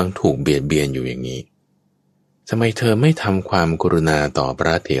ที่กำลังถูกเบียดเบียนอยู่อย่างนี้ทำไมเธอไม่ทำความกรุณาต่อพร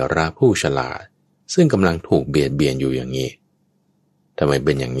ะเถระผู้ฉลาดซึ่งกำลังถูกเบียดเบียนอยู่อย่างนี้ทำไมเ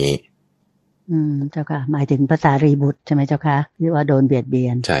ป็นอย่างนี้เจ้าค่ะหมายถึงพระสารีบุตรใช่ไหมเจ้าค่ะที่ว่าโดนเบียดเบีย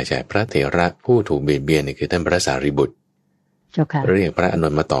นใช่พระเถระผู้ถูกเบียดเบียนนี่คือท่านพระสารีบุตรเจ้าค่ะเรียกพระอาน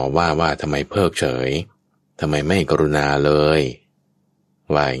นท์มาต่อว่าทำไมเพิกเฉยทำไมไม่กรุณาเลย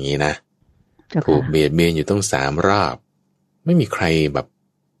ว่าอย่างนี้นะถูกเบียดเบียนอยู่ต้อง3 รอบไม่มีใครแบบ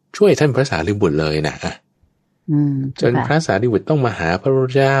ช่วยท่านพระสารีบุตรเลยนะจนพระสารีบุตรต้องมาหาพระพุทธ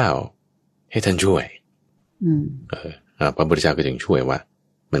เจ้าให้ท่านช่วยพระพุทธเจ้าก็จึงช่วยว่า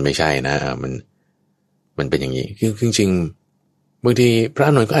มันไม่ใช่นะมันเป็นอย่างนี้คือจริงๆบางทีพระอ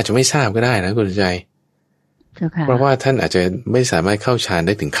านนท์ก็อาจจะไม่ทราบก็ได้นะคุณใจเพราะว่าท่านอาจจะไม่สามารถเข้าฌานไ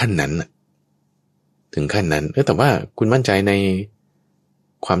ด้ถึงขั้นนั้นแต่ว่าคุณมั่นใจใน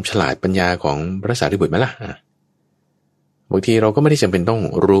ความฉลาดปัญญาของพระสารีบุตรไหมล่ะบางทีเราก็ไม่ได้จำเป็นต้อง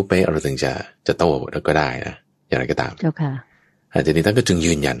รู้ไปเราถึงจะโต้แล้วก็ได้นะอย่างไรก็ตามเจ้าค่ะอาจารย์ท่านก็จึง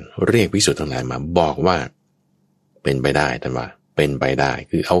ยืนยันเรียกภิกษุทั้งหลายมาบอกว่าเป็นไปได้ท่านว่าเป็นไปได้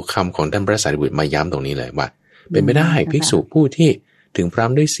คือเอาคำของท่านพระสารีบุตรมาย้ำตรงนี้เลยว่าเป็นไปได้ภิกษุผู้ที่ถึงพร้อม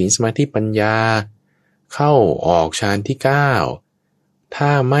ด้วยศีลสมาธิปัญญาเข้าออกฌานที่9ถ้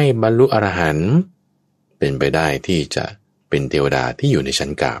าไม่บรรลุอรหันต์เป็นไปได้ที่จะเป็นเทวดาที่อยู่ในชั้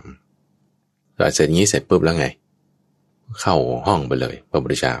นกามหลังจากนี้เสร็จปุ๊บแล้วไงเข้าห้องไปเลยพระพุท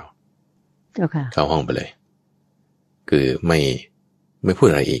ธเจ้าเข้าห้องไปเลยคือไม่พูด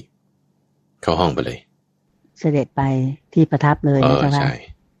อะไรอีกเข้าห้องไปเลยเสด็จไปที่ประทับเลยนะเจ้าค่ะ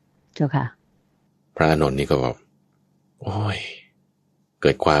เจ้าค่ะพระอานนท์นี่ก็บอกโอ้ยเ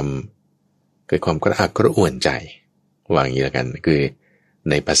กิดความกระอักกระอ่วนใจว่าอย่างนี้แล้วกันคือ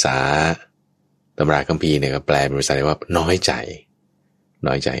ในภาษาตำราคัมภีร์เนี่ยก็แปลเป็นภาษาว่าน้อยใจ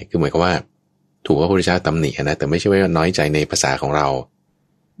คือหมายความว่าถูกว่าพระพุทธเจ้าตำหนินะแต่ไม่ใช่ว่าน้อยใจในภาษาของเรา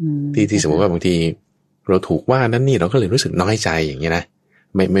ที่สมมติว่าบางทีเราถูกว่านั่นนี่เราก็เลยรู้สึกน้อยใจอย่างนี้นะ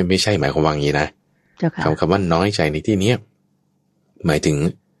ไม่ใช่หมายความว่าอย่างนี้นะคำว่าน้อยใจในที่นี้หมายถึง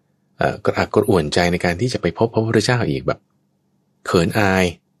กระอักกระอ่วนใจในการที่จะไปพบพระพุทธเจ้าอีกแบบเขินอาย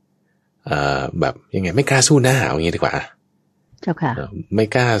แบบยังไงไม่กล้าสู้หน้าอย่างนี้ดีกว่าเจ้าค่ะไม่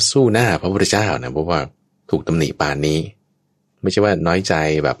กล้าสู้หน้าพระพุทธเจ้านะเพราะว่าถูกตำหนิปานนี้ไม่ใช่ว่าน้อยใจ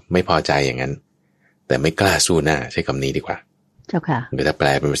แบบไม่พอใจอย่างนั้นแต่ไม่กล้าสู้หน้าใช้คำนี้ดีกว่าเจ้าค่ะคือถ้าแปล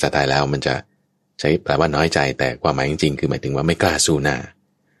เป็นภาษาไทยแล้วมันจะใช้แปลว่าน้อยใจแต่ความหมายจริงๆคือหมายถึงว่าไม่กล้าสู้หน้า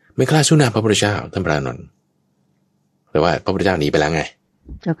พระพุทธเจ้าท่านพระอานนท์แต่ว่าพระพุทธเจ้าหนีไปแล้วไง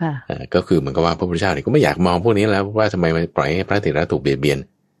เจ้าค่ะก็คือเหมือนกับว่าพระพุทธเจ้าเนี่ยก็ไม่อยากมองพวกนี้แล้วว่าทำไมมันปล่อยให้พระเถระถูกเบียดเบียน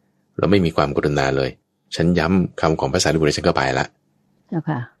แล้วไม่มีความกรุณาเลยฉันย้ำคำของพระสารีบุตรฉันก็ไปละเจ้า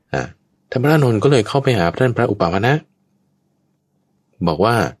ค่ะท่านพระอานนท์ก็เลยเข้าไปหาท่านพระอุปาวนะบอก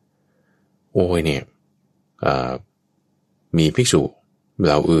ว่าโอ้ยเนี่ยมีภิกษุเห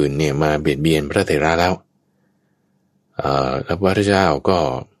ล่าอื่นเนี่ยมาเบียดเบียนพระเถระแล้วแล้วพระพุทธเจ้าก็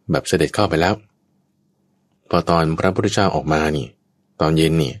แบบเสด็จเข้าไปแล้วพอตอนพระพุทธเจ้าออกมานี่ตอนเย็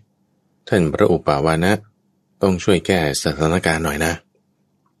นนี่ ท่านพระอุปาวานะต้องช่วยแก้สถานการณ์หน่อยนะ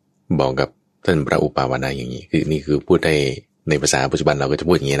บอกกับท่านพระอุปาวานะอย่างนี้คือนี่คือพูดในภาษาปัจจุบันเราก็จะ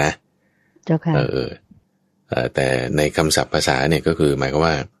พูดอย่างนี้นะเจ้าค่ะแต่ในคำศัพท์ภาษาเนี่ยก็คือหมายความ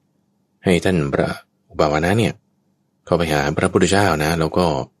ว่าให้ท่านพระอุปาวานะเนี่ยเข้าไปหาพระพุทธเจ้านะแล้วก็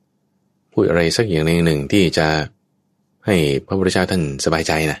พูดอะไรสักอย่างหนึ่งที่จะให้พระพุทธเจ้าท่านสบายใ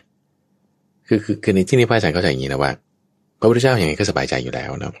จนะคือในที่นี้พระอาจารย์เข้าใจอย่างนี้นะว่าพระพุทธเจ้าอย่างไรก็สบายใจอยู่แล้ว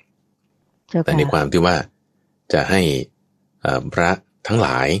นะแต่ในความที่ว่าจะให้พระทั้งหล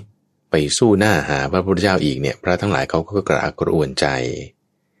ายไปสู้หน้าหาพระพุทธเจ้าอีกเนี่ยพระทั้งหลายเขาก็กระอักกระอ่วนใจ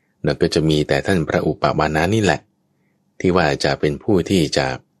แล้วก็จะมีแต่ท่านพระอุปาวานะนี่แหละที่ว่าจะเป็นผู้ที่จะ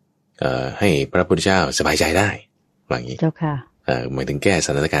ให้พระพุทธเจ้าสบายใจได้อย่างนี้เจ้าค่ะหมายถึงแก้ส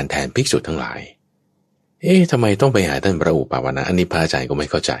ถานการณ์แทนภิกษุทั้งหลายทำไมต้องไปหาท่านพระอุปาวานะอันนี้พระอาจารย์ก็ไม่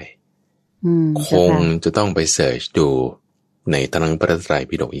เข้าใจคงจะต้องไปเสิร์ชดูในตรังพระไตร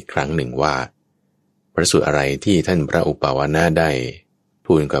ปิฎกอีกครั้งหนึ่งว่าพระสูตรอะไรที่ท่านพระอุปาวานะได้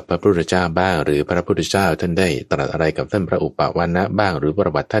ทูลกับพระพุทธเจ้าบ้างหรือพระพุทธเจ้าท่านได้ตรัสอะไรกับท่านพระอุปาวานะบ้างหรือปร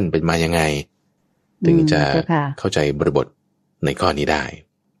ะวัติท่านเป็นมายังไงถึงจะเข้าใจบริบทในข้อนี้ได้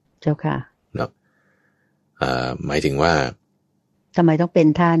เจ้าค่ะเนาะหมายถึงว่าทำไมต้องเป็น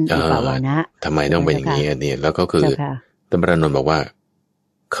ท่านอุปาวานะทำไมต้องเป็นอย่างนี้อันนี้แล้วก็คือท่านพระอานนท์บอกว่า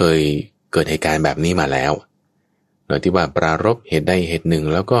เคยเกิดเหตุการณ์แบบนี้มาแล้วโดยที่ว่าปรารภเหตุใดเหตุหนึ่ง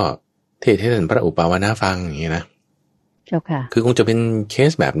แล้วก็เทศให้ท่านพระอุปาวานะฟังอย่างนี้นะเจ้าค่ะคือคงจะเป็นเค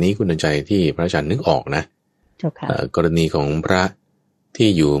สแบบนี้คุณใจที่พระอาจารย์นึกออกนะเจ้าค่ะกรณีของพระที่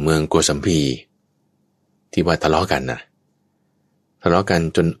อยู่เมืองโกสัมพีที่ว่าทะเลาะกันนะทะเลาะกัน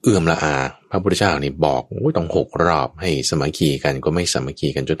จนเอื้อมละอาพระพุทธเจ้านี่บอกต้อง6 รอบให้สามัคคีกันก็ไม่สามัคคี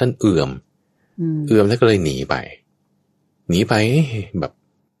กันจนท่านเอื้อมแล้วก็เลยหนีไปแบบ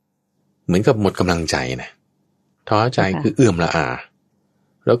เหมือนกับหมดกำลังใจนะท้อใจคือเอื้อมละอา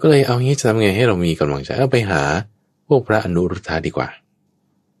เราก็เลยเอางี้จะทำไงให้เรามีกำลังใจไปหาพวกพระอนุรุทธะดีกว่า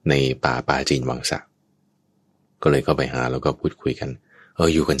ในป่าปาจีนวังสะก็เลยเข้าไปหาแล้วก็พูดคุยกัน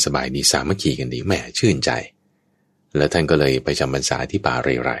อยู่กันสบายดีสามัคคีกันดีแหมชื่นใจแล้วท่านก็เลยไปจำพรรษาที่ป่าเร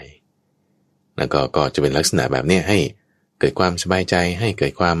ไรแล้วก็จะเป็นลักษณะแบบนี้ให้เกิดความสบายใจให้เกิ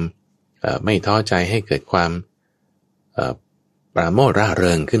ดความไม่ท้อใจให้เกิดความปราโมทย์ร่าเ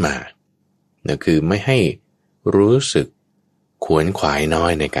ริงขึ้นมานั่นคือไม่ให้รู้สึกขวนขวายน้อ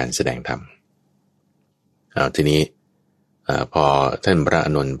ยในการแสดงธรรมทีนี้พอท่านพระอ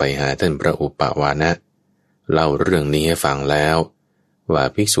านนท์ไปหาท่านพระอุปาวานะเล่าเรื่องนี้ให้ฟังแล้วว่า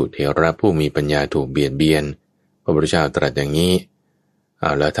ภิกษุเถระผู้มีปัญญาถูกเบียดเบียนพระพุทธเจ้าตรัสอย่างนี้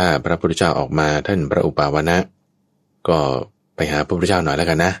แล้วถ้าพระพุทธเจ้าออกมาท่านพระอุปาวานะก็ไปหาพระพุทธเจ้าหน่อยแล้ว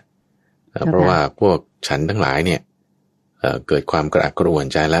กันนะเพราะว่าพวกฉันทั้งหลายเนี่ยเกิดความกระอักกระอ่วน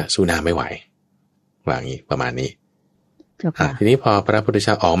ใจและสู้หน้าไม่ไหวว่างี้ประมาณนี้ทีนี้พอพระพุทธเ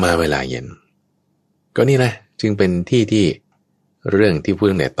จ้าออกมาเวลาเย็นก็นี่แหละจึงเป็นที่เรื่องที่พูด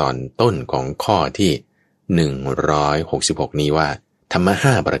ตั้งแต่ตอนต้นของข้อที่166นี้ว่าธรรมะ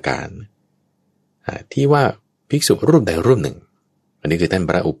5ประการที่ว่าภิกษุรูปใดรูปหนึ่งอันนี้คือท่าน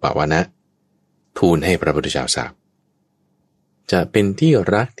พระอุปาวานะทูลให้พระพุทธเจ้าทราบจะเป็นที่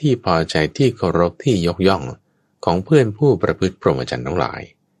รักที่พอใจที่เคารพที่ยกย่องของเพื่อนผู้ประพฤติพรหมจรรย์ทั้งหลาย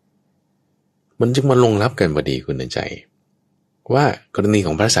มันจึงมาลงรับกันพอดีคุณใจว่ากรณีข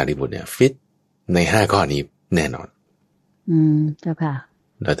องพระสารีบุตรเนี่ยฟิตใน5ข้อนี้แน่นอนเจ้าค่ะ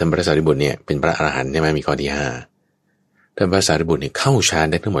แล้วท่านพระสารีบุตรเนี่ยเป็นพระอรหันต์ใช่ไหมมีข้อที่5ท่านพระสารีบุตรเนี่ยเข้าฌาน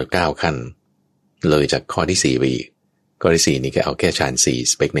ได้ทั้งหมด9ขั้นเลยจากข้อที่4ไปอีกข้อที่4นี่ก็เอาแค่ฌาน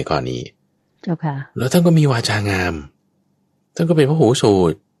4สเปคในข้อนี้เจ้าค่ะแล้วท่านก็มีวาจางามท่านก็เป็นพหูสู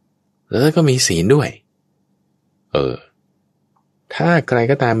ตรแล้วท่านก็มีศีลด้วยถ้าใคร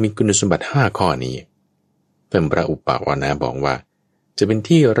ก็ตามมีคุณสมบัติ5ข้อนี้ท่านพระอุปาวานะบอกว่าจะเป็น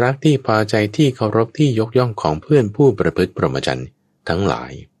ที่รักที่พอใจที่เคารพที่ยกย่องของเพื่อนผู้ประพฤติพรหมจรรย์ทั้งหลา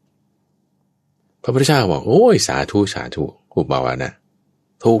ยพระพุทธเจ้าบอกโอ้ยสาธุสาธุอุปาวานะ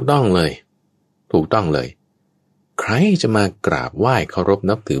ถูกต้องเลยใครจะมากราบไหว้เคารพ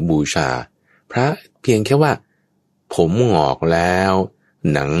นับถือบูชาพระเพียงแค่ว่าผมงอกแล้ว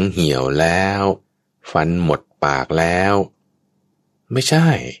หนังเหี่ยวแล้วฟันหมดปากแล้วไม่ใช่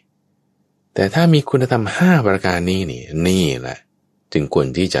แต่ถ้ามีคุณธรรม5ประการนี้นี่แหละจึงควร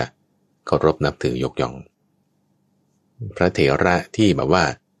ที่จะเคารพนับถือยกย่องพระเถระที่แบบว่า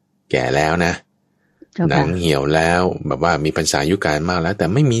แก่แล้วนะหนังเหี่ยวแล้วแบบว่ามีพรรษายุการมากแล้วแต่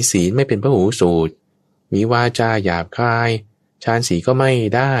ไม่มีศีลไม่เป็นพหูสูตรมีวาจาหยาบคายฌานสีก็ไม่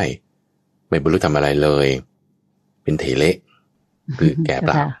ได้ไม่บรรลุธรรมอะไรเลยเป็นเถระคือแก่เป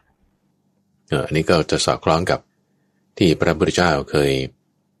ล่าอันนี้ก็จะสอดคล้องกับที่พระพุทธเจ้าเคย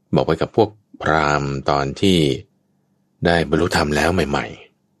บอกไว้กับพวกพราหมณ์ตอนที่ได้บรรลุธรรมแล้วใหม่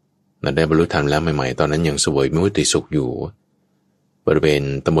ๆ ได้บรรลุธรรมแล้วใหม่ๆตอนนั้นยังเสวยวิมุตติสุขอยู่บริเวณ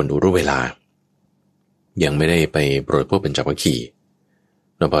ตำบลอุรุเวลายังไม่ได้ไปโปรดพวกปัญจวัคคีย์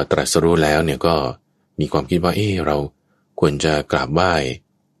แล้วพอตรัสรู้แล้วเนี่ยก็มีความคิดว่าเราควรจะกราบไหว้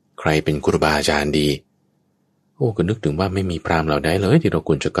ใครเป็นครูบาอาจารย์ดีก็นึกถึงว่าไม่มีพราหมณ์เหล่าใดเลยที่เราค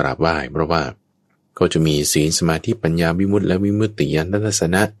วรจะกราบไหว้เพราะว่าเขาจะมีศีลสมาธิปัญญาวิมุตติและวิมุตติญาณทัศ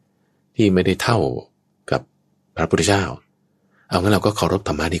นะที่ไม่ได้เท่ากับพระพุทธเจ้าเอางั้นเราก็เคารพธ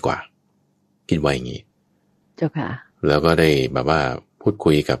รรมะดีกว่าคิดไว้อย่างนี้เจ้าค่ะแล้วก็ได้แบบว่าพูด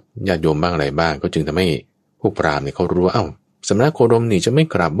คุยกับญาติโยมบ้างอะไรบ้างก็จึงทำให้พวกพราหมณ์เนี่ยเขารู้ว่าสำนักโคดมนี่จะไม่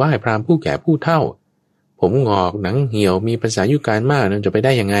กราบไหว้พราหมณ์ผู้แก่ผู้เฒ่าผมงอกหนังเหี่ยวมีภาษายุการมากนั่นจะไปไ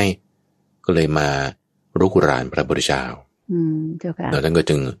ด้ยังไงก็เลยมารุกรานพระพุทธเจ้าเจ้าค่ะแล้วท่านก็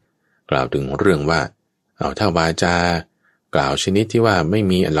จึงกล่าวถึงเรื่องว่าถ้าวาจากล่าวชนิดที่ว่าไม่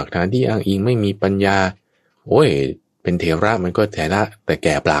มีหลักฐานที่อ้างอิงไม่มีปัญญาเป็นเถระมันก็เถระแต่แ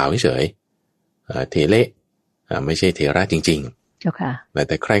ก่เปล่าเฉยเถระไม่ใช่เถระจริงๆเจ้าค่ะแ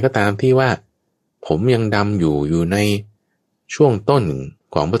ต่ใครก็ตามที่ว่าผมยังดำอยู่ในช่วงต้น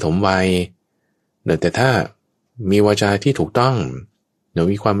ของปฐมวัยแต่ถ้ามีวาจาที่ถูกต้อง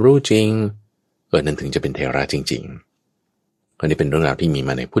มีความรู้จริงนั่นถึงจะเป็นเถระจริงๆอันนี้เป็นเรื่องราวที่มีม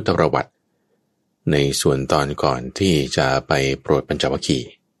าในพุทธประวัติในส่วนตอนก่อนที่จะไปโปรดปัญจวัคคีย์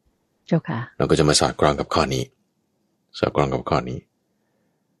เจ้าค่ะเราก็จะมาสอดคล้องกับข้อนี้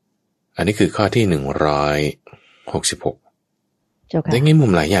อันนี้คือข้อที่166เจ้าค่ะได้ง่มุ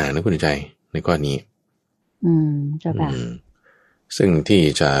มหลายอย่างนะคุณใจในข้อนี้เจ้าค่ะซึ่งที่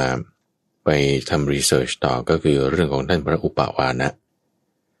จะไปทำรีเสิร์ชต่อก็คือเรื่องของท่านพระอุปาวานะ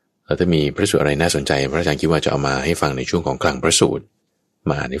แล้วถ้ามีพระสูตรอะไรน่าสนใจพระอาจารย์คิดว่าจะเอามาให้ฟังในช่วงของกลางพระสูตรม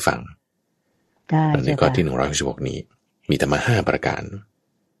าอ่านให้ฟังในข้อที่166นี้มีธรรมะ5ประการ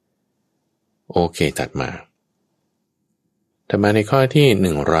โอเคตัดมาถัดมาในข้อที่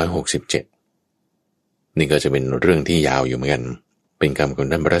167นี่ก็จะเป็นเรื่องที่ยาวอยู่เหมือนกันเป็นคำของ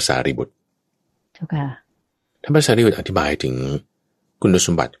ท่านพระสารีบุตรเจ้าค่ะท่านพระสารีบุตรอธิบายถึงคุณส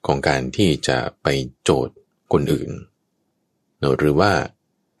มบัติของการที่จะไปโจทย์คนอื่นหรือว่า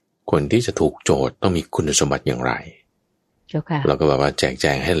คนที่จะถูกโจทย์ต้องมีคุณสมบัติอย่างไรเจ้าค่ะเราก็แบบว่าแจกแจ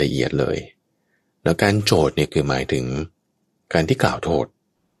งให้ละเอียดเลยแล้วการโจทย์เนี่ยคือหมายถึงการที่กล่าวโทษ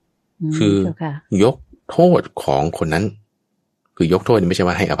คือยกโทษของคนนั้นคือยกโทษไม่ใช่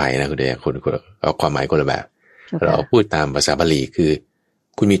ว่าให้อภัยนะคุณเดียคนเอาความหมายคนละแบบเราพูดตามภาษาบาลีคือ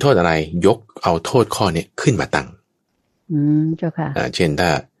คุณมีโทษอะไรยกเอาโทษข้อนี้ขึ้นมาตั้งเจ้าค่ะเช่นถ้า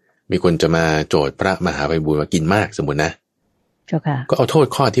มีคนจะมาโจทย์พระมหาไพบูลย์ว่ากินมากสมมุตินะเจ้าค่ะก็เอาโทษ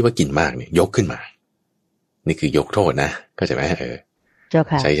ข้อที่ว่ากินมากเนี่ยยกขึ้นมานี่คือยกโทษนะเข้าใจไหมเจ้า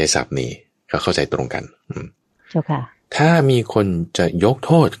ค่ะใช้ศัพท์นี้ก็เข้าใจตรงกันเจ้าค่ะถ้ามีคนจะยกโ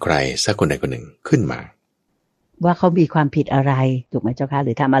ทษใครสักคนใดคนหนึ่งขึ้นมาว่าเขามีความผิดอะไรถูกไหมเจ้าค่ะห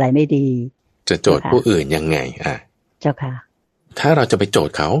รือทำอะไรไม่ดีจะโจทย์ผู้อื่นยังไงเจ้าค่ะถ้าเราจะไปโจท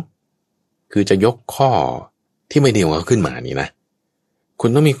ย์เขาคือจะยกข้อที่ไม่ดีของเขาขึ้นมานี่นะคุณ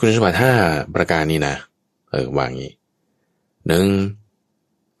ต้องมีคุณสมบัติ5ประการนี้นะวางงี้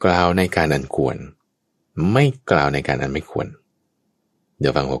1กล่าวในการอันควรไม่กล่าวในการอันไม่ควรเดี๋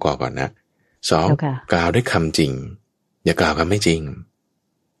ยวฟังหัวข้อก่อนนะ2กล่าวด้วยคำจริงอย่ากล่าวคำไม่จริง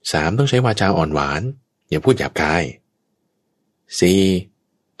3ต้องใช้วาจาอ่อนหวานอย่าพูดหยาบคาย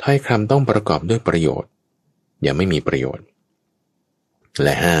 4ถ้อยคำต้องประกอบด้วยประโยชน์อย่าไม่มีประโยชน์แล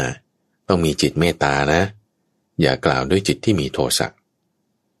ะ5ต้องมีจิตเมตตานะอย่ากล่าวด้วยจิตที่มีโทสะ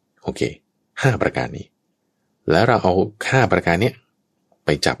โอเค5ประการนี้แล้วเราเอา5ประการนี้ไป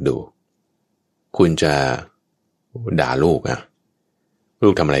จับดูคุณจะด่าลูกลู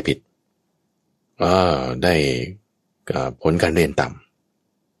กทำอะไรผิดได้ผลการเรียนต่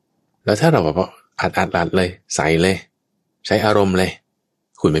ำแล้วถ้าเราแบบอัดเลยใส่เลยใช้อารมณ์เลย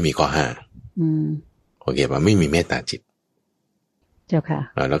คุณไม่มีข้อ5โอเคป่ะไม่มีเมตตาจิตเจ้าค่ะ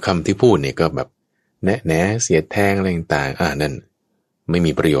แล้วคำที่พูดเนี่ยก็แบบแนะเสียดแทงอะไรต่างๆนั่นไม่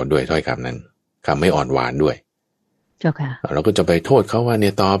มีประโยชน์ด้วยถ้อยคำนั้นคำไม่อ่อนหวานด้วยเจ้าค่ะเราก็จะไปโทษเขาว่าเนี่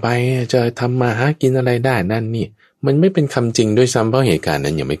ยต่อไปจะทำมาหากินอะไรได้นั่นนี่มันไม่เป็นคำจริงด้วยซ้ำเพราะเหตุการณ์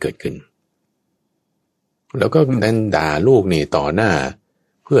นั้นยังไม่เกิดขึ้นแล้วก็นั่นด่าลูกนี่ต่อหน้า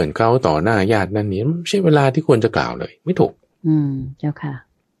เพื่อนเขาต่อหน้าญาตินั่นนี่ไม่ใช่เวลาที่ควรจะกล่าวเลยไม่ถูกเจ้าค่ะ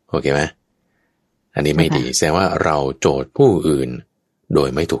โอเคไหมอันนี้ไม่ดีแสดงว่าเราโจทย์ผู้อื่นโดย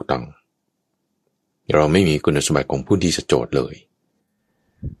ไม่ถูกต้องเราไม่มีคุณสมบัติของผู้ที่จะโจทย์เลย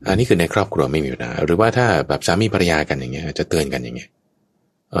อันนี้คือในครอบครัวไม่มีปัญหาหรือว่าถ้าแบบสามีภรรยากันอย่างเงี้ยจะเตือนกันอย่างเงี้ย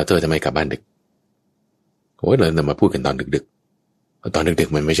เธอทำไมกลับบ้านดึกโอ้ยเราจะมาพูดกันตอนดึกๆตอนดึก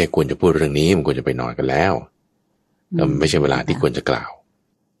ๆมันไม่ใช่ควรจะพูดเรื่องนี้มันควรจะไปนอนกันแล้วมันไม่ใช่เวลาที่ควรจะกล่าว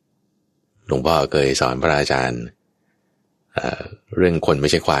หลวงพ่อเคยสอนพระอาจารย์ เรื่องคนไม่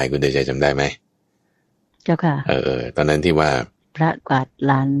ใช่ควายคุณเดชใจจำได้ไหมเจ้าค่ะตอนนั้นที่ว่าพระกวาด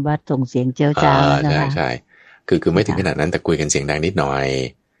ลานวัดส่งเสียงเจ้าจ้าวใช่ใช่คือไม่ถึงขนาดนั้นแต่คุยกันเสียงดังนิดหน่อย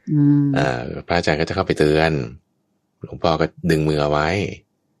พระอาจารย์ก็จะเข้าไปเตือนหลวงพ่อก็ดึงมือเอาไว้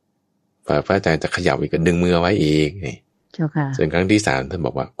พระอาจารย์จะขยับอีกก็ดึงมือเอาไว้อีกนี่เจ้าค่ะส่วนครั้งที่3ท่านบ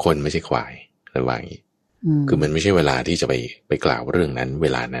อกว่าคนไม่ใช่ควายระวังอย่างนี้คือมันไม่ใช่เวลาที่จะไปกล่าวเรื่องนั้นเว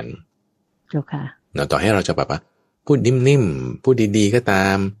ลานั้นเจ้าค่ะเราต่อให้เราจะแบบว่าพูดนิ่มๆพูดดีๆก็ตา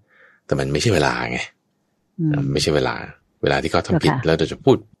มแต่มันไม่ใช่เวลาไงไม่ใช่เวลาที่เขาทำผิดแล้วเราจะ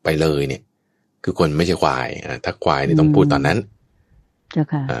พูดไปเลยเนี่ยคือคนไม่ใช่ควายถ้าควายเนี่ยต้องพูดตอนนั้นเจ้า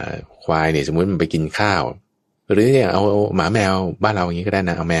ค่ะควายเนี่ยสมมติมันไปกินข้าวหรือเนี่ยเอาหมาแมวบ้านเราอย่างนี้ก็ได้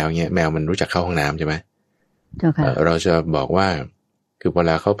นะเอาแมวเงี้ยแมวมันรู้จักเข้าห้องน้ำใช่ไหมเจ้าค่ะเราจะบอกว่าคือเว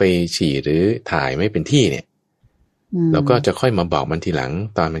ลาเขาไปฉี่หรือถ่ายไม่เป็นที่เนี่ยเราก็จะค่อยมาบอกมันทีหลัง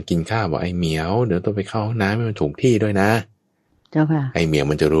ตอนมันกินข้าวบอกไอ้เหมียวเดี๋ยวต้องไปเข้าห้องน้ำให้มันถูกที่ด้วยนะเจ้าค่ะไอ้เหมียว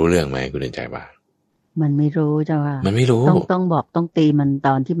มันจะรู้เรื่องไหมคุณเดินใจว่ามันไม่รู้เจ้าค่ะมันไม่รู้ต้องบอกต้องตีมันต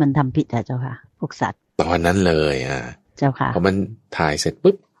อนที่มันทำผิดอะเจ้าค่ะพวกสัตว์ตอนนั้นเลยเจ้าค่ะพอมันถ่ายเสร็จ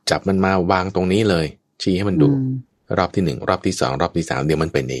ปุ๊บจับมันมาวางตรงนี้เลยชี้ให้มันดูรอบที่1รอบที่2รอบที่3เดี๋ยวมั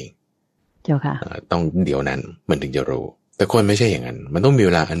นเป็นเองเจ้าค่ะต้องเดี๋ยวนั้นมันถึงจะรู้แต่คนไม่ใช่อย่างนั้นมันต้องมีเ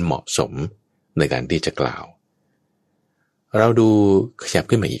วลาอันเหมาะสมในการที่จะกล่าวเราดูขยับ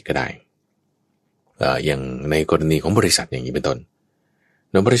ขึ้นมาอีกก็ได้อย่างในกรณีของบริษัทอย่างนี้เป็นต้น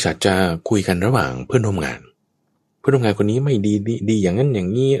ในบริษัทจะคุยกันระหว่างเพื่อนร่วมงานคนนี้ไม่ดีอย่างนั้นอย่าง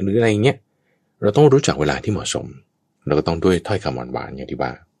นี้หรืออะไรเงี้ยเราต้องรู้จักเวลาที่เหมาะสมเราก็ต้องด้วยถ้อยคำหวานๆอย่างที่ว่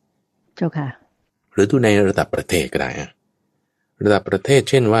าเจ้าค่ะหรือดูในระดับประเทศก็ได้ระดับประเทศ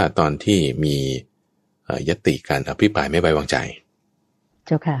เช่นว่าตอนที่มีญัตติการอภิปรายไม่ไว้วางใจเ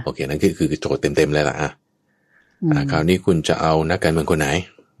จ้าค่ะโอเคนั่นคือโจทย์เต็มๆเลยล่ะคราวนี้คุณจะเอานักการเมืองคนไหน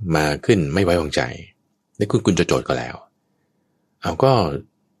มาขึ้นไม่ไว้วางใจนี่คุณจะโจทย์ก็แล้วเอาก็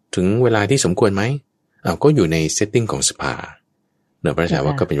ถึงเวลาที่สมควรไหมเอาก็อยู่ในเซตติ้งของสภาเนอะพระอาจารย์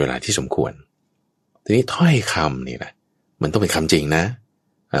ว่าก็เป็นเวลาที่สมควรทีนี้ถ้อยคำนี่แหละมันต้องเป็นคำจริงนะ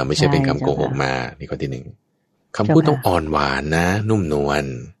ไม่ใช่เป็นคำโกหกมานี่ข้อที่1คำพูดต้องอ่อนหวานนะนุ่มนวล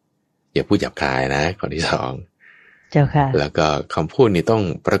อย่าพูดหยาบคายนะข้อที่2เจ้าค่ะแล้วก็คำพูดนี่ต้อง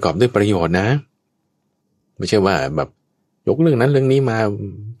ประกอบด้วยประโยชน์นะไม่ใช่ว่าแบบยกเรื่องนั้นเรื่องนี้มา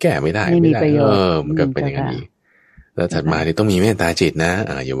แก้ไม่ได้มันก็เป็นอย่างนั้นอีกแล้วถัดมานี่ต้องมีเมตตาจิตนะ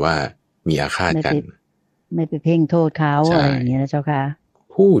อย่าว่ามีอาฆาตกันไม่ไปเพ่งโทษเขาอะไรอย่างเงี้ยนะเจ้าค่ะ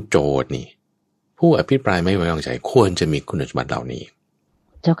ผู้โจทย์นี่ผู้อภิปรายไม่ไว้วางใจควรจะมีคุณสมบัติเหล่านี้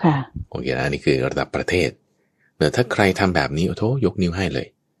เจ้าค่ะโอเคนะนี่คือระดับประเทศแต่ถ้าใครทำแบบนี้โอ้โธยกนิ้วให้เลย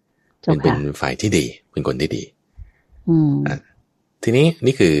เป็นฝ่ายที่ดีเป็นคนที่ดีทีนี้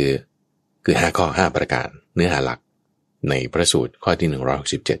นี่คือ5 ข้อ 5 ประการเนื้อหาหลักในพระสูตรข้อที่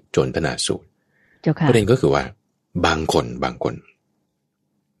167โจรพนาสูตรประเด็นก็คือว่าบางค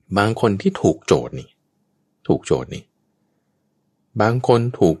นที่ถูกโจทย์นี่บางคน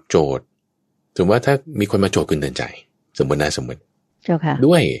ถูกโจทย์สมมติว่าถ้ามีคนมาโจทย์คุณเดินใจสมมติ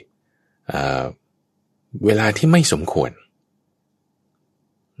ด้วยเวลาที่ไม่สมควร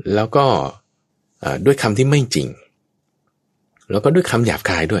แล้วก็ด้วยคำที่ไม่จริงแล้วก็ด้วยคำหยาบ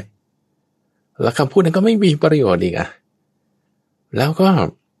คายด้วยแล้วคำพูดนั้นก็ไม่มีประโยชน์อีกแล้วก็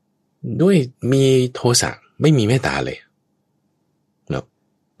ด้วยมีโทสะไม่มีเมตตาเลยเนาะ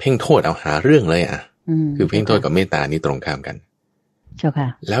เพ่งโทษเอาหาเรื่องเลยคือเพ่งโทษกับเมตตานี่ตรงข้ามกันเจ้าค่ะ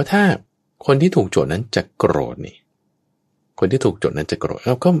แล้วถ้าคนที่ถูกโจทย์นั้นจะโกรธนี่คนที่ถูกโจทย์นั้นจะโกรธ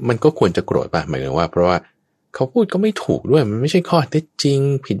ก็มันก็ควรจะโกรธป่ะหมายถึงว่าเพราะว่าเขาพูดก็ไม่ถูกด้วยมันไม่ใช่ข้อเท็จจริง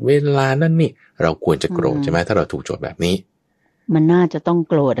ผิดเวลานั่นนี่เราควรจะโกรธใช่ไหมถ้าเราถูกโจทย์แบบนี้มันน่าจะต้อง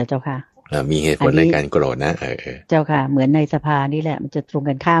โกรธเจ้าค่ะมีเหตุผลในการโกรธนะเจ้าค่ะเหมือนในสภานี่แหละมันจะตรง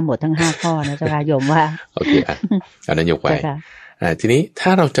กันข้ามหมดทั้ง5 ข้อนะเจ้าค่ะโยมว่าโอเคอันนั้นยกไว้ทีนี้ถ้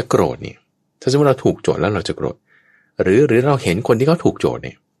าเราจะโกรธนี่ถ้าสมมติเราถูกโจทย์แล้วเราจะโกรธหรือเราเห็นคนที่เขาถูกโจทย์เ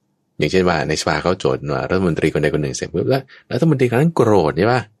นี่ยอย่างเช่นว่าในสภาเขาโจทย์ว่ารัฐมนตรีคนใดคนหนึ่งเสร็จปุ๊บแล้วรัฐมนตรีคนนั้นโกรธใช่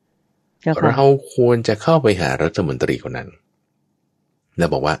ป่ะเราควรจะเข้าไปหารัฐมนตรีคนนั้นแล้ว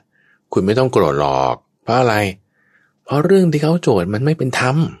บอกว่าคุณไม่ต้องโกรธหรอกเพราะอะไรเพราะเรื่องที่เขาโจทย์มันไม่เป็นธร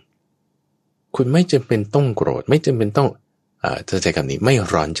รมคุณไม่จำเป็นต้องโกรธไม่จำเป็นต้องจะใช้คำนี้ไม่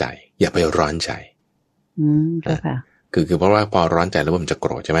ร้อนใจอย่าไปร้อนใจค่ะคือเพราะว่าพอร้อนใจแล้วมันจะโก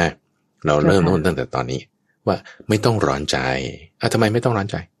รธใช่ไหมเราเริ่มตั้งแต่ตอนนี้ว่าไม่ต้องร้อนใจทำไมไม่ต้องร้อน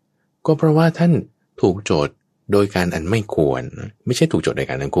ใจก็เพราะว่าท่านถูกโจทย์โดยการอันไม่ควรไม่ใช่ถูกโจทย์โดย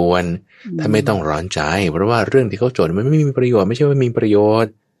การอันควรท่านไม่ต้องร้อนใจเพราะว่าเรื่องที่เขาโจทย์มันไม่มีประโยชน์ไม่ใช่ว่ามีประโยช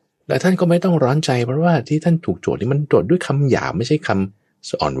น์และท่านก็ไม่ต้องร้อนใจเพราะว่าที่ท่านถูกโจทย์นี่มันโจทย์ด้วยคำหยาบไม่ใช่ค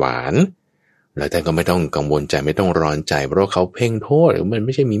ำอ่อนหวานแล้วท่านก็ไม่ต้องกังวลใจไม่ต้องร้อนใจเพราะเขาเพ่งโทษหรือมันไ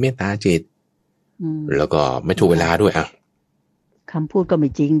ม่ใช่มีเมตตาจิตแล้วก็ไม่ถูกเวลาด้วย คำพูดก็ไม่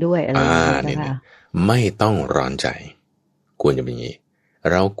จริงด้วยอะไรอย่างเงี้ยเนี่ยค่ะไม่ต้องร้อนใจควรจะเป็นอย่างนี้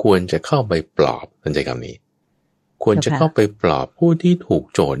เราควรจะเข้าไปปลอบท่านใจคำนี้ควรจะเข้าไปปลอบผู้ที่ถูก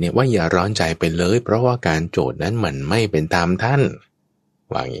โจทย์เนี่ยว่าอย่าร้อนใจไปเลยเพราะว่าการโจทย์นั้นมันไม่เป็นตามท่าน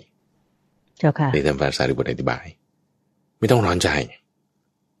ว่างี้เจ้าค่ะนี่ท่านพระสารีบุตรอธิบายไม่ต้องร้อนใจ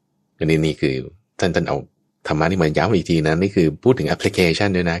อันนี้นี่คือท่านเอาธรรมะนี่มาย้ำอีกทีนะนี่คือพูดถึงแอปพลิเคชัน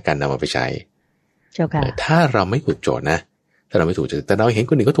ด้วยนะการนำมาไปใช้เจ้าค่ะถ้าเราไม่ถูกโจทย์นะถ้าเราไม่ถูกโจทย์แต่เราเห็น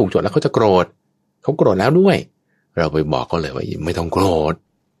คนอื่นเขาถูกโจทย์แล้วเขาจะโกรธเขาโกรธแล้วด้วยเราไปบอกเขาเลยว่าไม่ต้องโกรธ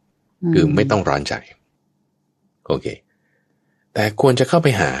คือไม่ต้องร้อนใจโอเคแต่ควรจะเข้าไป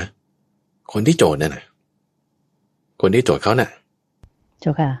หาคนที่โจทย์นั่นนะคนที่โจทย์เขาน่ะเจ้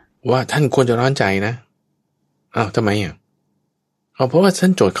าค่ะว่าท่านควรจะร้อนใจนะอ้าวทำไมอ่ะเพราะว่าท่า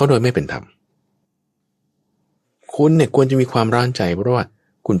นโจทย์เขาโดยไม่เป็นธรรมคุณเนี่ยควรจะมีความร้อนใจเพราะว่า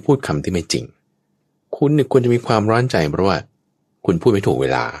คุณพูดคำที่ไม่จริงคุณเนี่ยควรจะมีความร้อนใจเพราะว่าคุณพูดไม่ถูกเว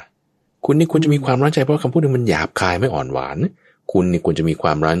ลาคุณนี่ควรจะมีความร้อนใจเพราะคำพูดมันหยาบคายไม่อ่อนหวานคุณนี่ควรจะมีคว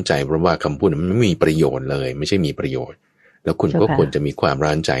ามร้อนใจเพราะว่าคำพูดมันไม่มีประโยชน์เลยไม่ใช่มีประโยชน์แล้วคุณก็ควรจะมีความร้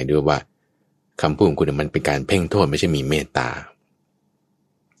อนใจด้วยว่าคำพูดของคุณมันเป็นการเพ่งโทษไม่ใช่มีเมตตา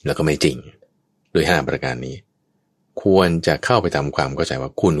แล้วก็ไม่จริงโดย5ประการนี้ควรจะเข้าไปทำความเข้าใจว่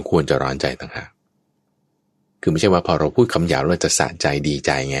าคุณควรจะร้อนใจต่างหากคือไม่ใช่ว่าพอเราพูดคำหยาบเราจะสะใจดีใ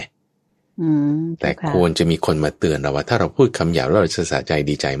จไงแต่ควรจะมีคนมาเตือนเราว่าถ้าเราพูดคำหยาบแล้วเราจะสะใจ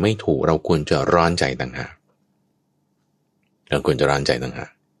ดีใจไม่ถูกเราควรจะร้อนใจต่างหากเราควรจะร้อนใจต่างหา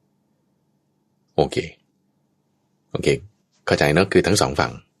กโอเคเข้าใจเนอะคือทั้งสองฝั่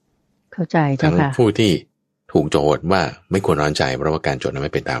งเข้าใจทั้งผู้ที่ถูกโจทย์ว่าไม่ควรร้อนใจเพราะว่าการโจทย์นั้นไ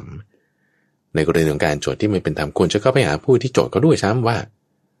ม่เป็นธรรมในกรณีของการโจทย์ที่ไม่เป็นธรรมควรจะเข้าไปหาผู้ที่โจทย์เขาด้วยซ้ำว่า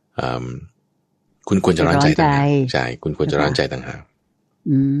คุณควรจะร้อนใจต่างหากใช่คุณควรจะร้อนใจต่างหาก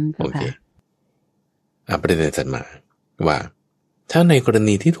โอเคประเด็นถัดมาว่าถ้าในกร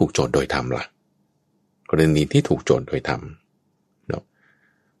ณีที่ถูกโจทย์โดยธรรมล่ะกรณีที่ถูกโจทย์โดยธรรมเนาะ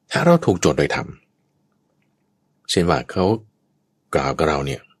ถ้าเราถูกโจทย์โดยธรรมเช่นว่าเขากล่าวกับเราเ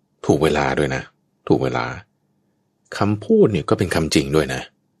นี่ยถูกเวลาด้วยนะถูกเวลาคำพูดเนี่ยก็เป็นคำจริงด้วยนะ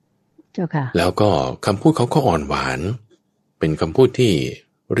เจ้าค่ะแล้วก็คำพูดเขาก็อ่อนหวานเป็นคำพูดที่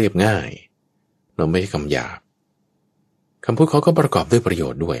เรียบง่ายเราไม่ใช่คำหยาบคำพูดเขาก็ประกอบด้วยประโย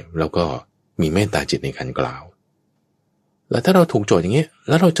ชน์ด้วยแล้วก็มีเมตตาจิตในการกล่าวแล้วถ้าเราถูกโจทย์อย่างนี้แ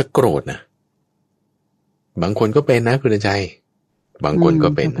ล้วเราจะโกรธนะบางคนก็เป็นนะคุณใจบางคนก็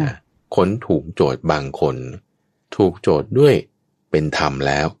เป็นนะคนถูกโจทย์บางคนถูกโจทย์ด้วยเป็นธรรมแ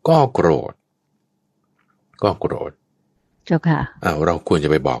ล้วก็โกรธเจ้าค่ะเราควรจะ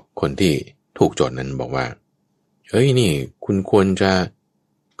ไปบอกคนที่ถูกโจทย์นั้นบอกว่าเฮ้ยนี่คุณควรจะ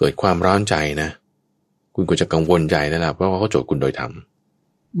เกิดความร้อนใจนะคุณควรจะกังวลใจนั่นแหละเพราะว่าเขาโจทย์คุณโดยธรรม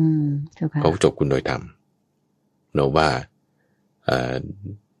เจ้าค่ะเขาโจทย์คุณโดยธรรมโนว่า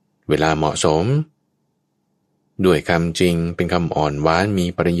เวลาเหมาะสมด้วยคำจริงเป็นคำอ่อนหวานมี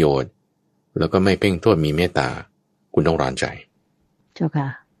ประโยชน์แล้วก็ไม่เพ่งโทษมีเมตตาคุณต้องร้อนใจเจ้าค่ะ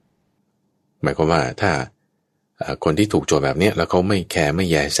หมายความว่าถ้าคนที่ถูกโจทย์แบบนี้แล้วเขาไม่แคร์ไม่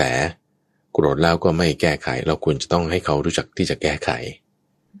แยแสโกรธแล้วก็ไม่แก้ไขเราควรจะต้องให้เขารู้จักที่จะแก้ไข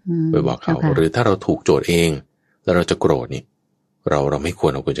ไปบอกเขาหรือถ้าเราถูกโจทย์เองแล้วเราจะโกรธนี่เราไม่คว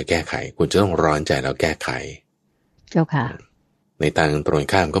รเราควรจะแก้ไขควรจะต้องร้อนใจแล้วแก้ไขเจ้าค่ะในทางตรง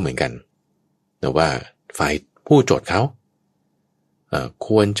ข้ามก็เหมือนกันแต่ว่าฝ่ายผู้โจทย์เขาค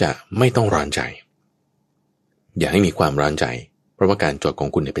วรจะไม่ต้องร้อนใจอย่าให้มีความร้อนใจเพราะว่าการโจทย์ของ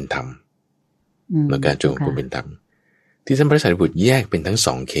คุณเนี่ยเป็นธรรมและการโจทย์ของคุณเป็นธรรมที่ท่านพระสารีบุตรแยกเป็นทั้งส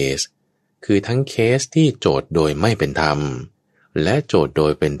องเคสคือทั้งเคสที่โจทย์โดยไม่เป็นธรรมและโจทย์โด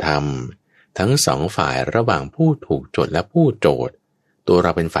ยเป็นธรรมทั้งสองฝ่ายระหว่างผู้ถูกโจทย์และผู้โจทย์ตัวเร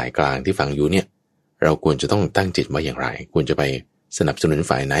าเป็นฝ่ายกลางที่ฟังอยู่เนี่ยเราควรจะต้องตั้งจิตไว้อย่างไรควรจะไปสนับสนุน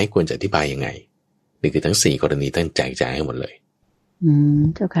ฝ่ายไหนควรจะอธิบายยังไงนี่คือทั้ง4กรณีท่านแจกแจงให้หมดเลย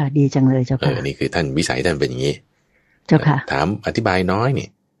เจ้าค่ะดีจังเลยเจ้าค่ะนี่คือท่านวิสัยท่านเป็นอย่างนี้เจ้าค่ะถามอธิบายน้อยเนี่ย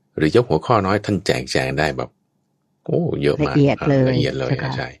หรือยกหัวข้อน้อยท่านแจกแจงได้แบบโอ้เยอะมากละเอียดเลย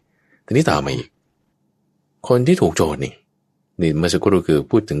ใช่ทีนี้ต่อมาอีกคนที่ถูกโจทย์นี่เมื่อสักครู่คือ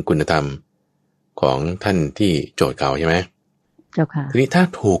พูดถึงคุณธรรมของท่านที่โจทย์เขาใช่ไหมเจ้าค่ะทีนี้ถ้า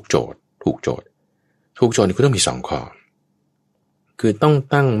ถูกโจทย์นี่คุณต้องมี2ข้อคือต้อง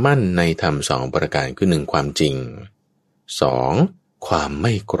ตั้งมั่นในธรรม2ประการคือ1ความจริง2ความไ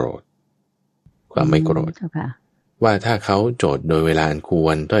ม่โกรธว่าถ้าเขาโจทย์โดยเวลาอันคว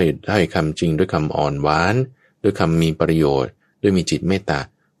รด้วยคำจริงด้วยคำอ่อนหวานด้วยคำมีประโยชน์ด้วยมีจิตเมตตา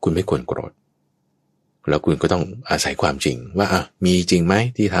คุณไม่ควรโกรธแล้วคุณก็ต้องอาศัยความจริงว่ามีจริงไหม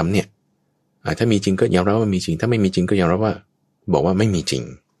ที่ทำเนี่ยถ้ามีจริงก็ยอมรับว่ามีจริงถ้าไม่มีจริงก็ยอมรับว่าบอกว่าไม่มีจริง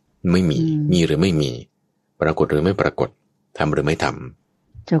ไม่มีหรือไม่มีปรากฏหรือไม่ปรากฏ ทำหรือไม่ท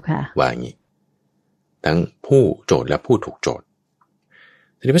ำเจ้าค่ะว่าอย่างนี้ทั้งผู้โจทย์และผู้ถูกโจทย์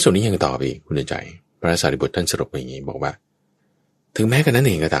ทีนี้พระสูตรนี้ยังต่อไปอีกคุณใจพระสารีบุตรท่านสรุปอย่างนี้บอกว่าถึงแม้กันนั้นเ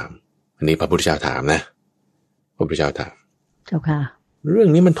องก็ตามอันนี้พระพุทธเจ้าถามนะพระพุทธเจ้าถามเจ้าค่ะเรื่อง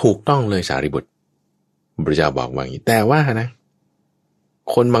นี้มันถูกต้องเลยสารีบุตรพระพุทธเจ้าบอกว่าอย่างนี้แต่ว่านะ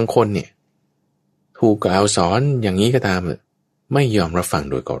คนบางคนเนี่ยถูกกล่าวสอนอย่างนี้ก็ตามไม่ยอมรับฟัง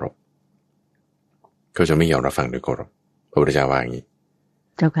โดยเคารพเขาจะไม่ยอมรับฟังโดยเคารพพระพุทธเจ้าว่าอย่างนี้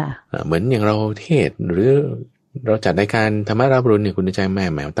เจ้าค่ะเหมือนอย่างเราเทศหรือเราจัดรายการธรรมรับรุณเนี่ยคุณใจแม่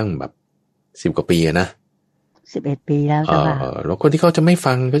แมวตั้งแบบ10 กว่าปีนะ11 ปีแล้วเจ้าค่ะแล้วคนที่เขาจะไม่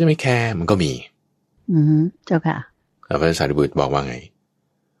ฟังเขาจะไม่แคร์มันก็มีเจ้าค่ะพระสารีบุตรบอกว่าไง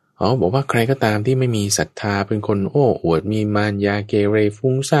บอกว่าใครก็ตามที่ไม่มีศรัทธาเป็นคนโอ้อวดมีมารยาเกเร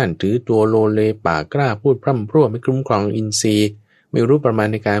ฟุ้งซ่านถือตัวโลเลปากกล้าพูดพร่ำพรั่วไม่คุ้มครองอินทรีย์ไม่รู้ประมาณ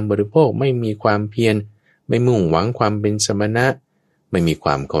ในการบริโภคไม่มีความเพียรไม่มุ่งหวังความเป็นสมณะไม่มีคว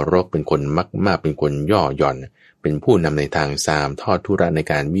ามเคารพเป็นคนมากเป็นคนย่อหย่อนเป็นผู้นำในทางซามทอดทุระใน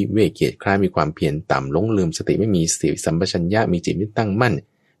การวิเวกเกียรติคร้านมีความเพียรต่ำหลงลืมสติไม่มีสติสัมปชัญญะมีจิตไม่ตั้งมั่น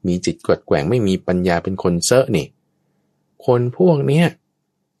มีจิตกดแกว่งไม่มีปัญญาเป็นคนเซอะนี่คนพวกเนี้ย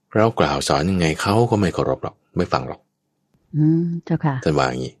เรากล่าวสอนยังไงเขาก็ไม่เคารพหรอกไม่ฟังหรอกเจ้าค่ะท่านว่า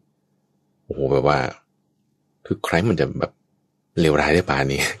อย่างนี้โอ้โหแบบว่าคือใครมันจะแบบเลวร้ายได้ป่าน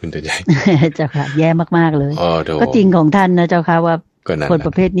นี้คุณตัวใจเจ้าค่ะแย่มากๆเลยก็จริงของท่านนะเจ้าค่ะว่าคนป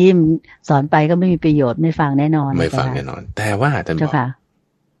ระเภทนี้สอนไปก็ไม่มีประโยชน์ไม่ฟังแน่นอนไม่ฟังแน่นอนแต่ว่าท่านบอก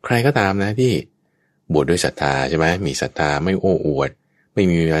ใครก็ตามนะที่บวชด้วยศรัทธาใช่ไหมมีศรัทธาไม่โอ้อวดไม่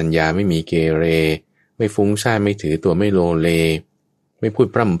มีปัญญาไม่มีเกเรไม่ฟุ้งซ่านไม่ถือตัวไม่โลเลไม่พูด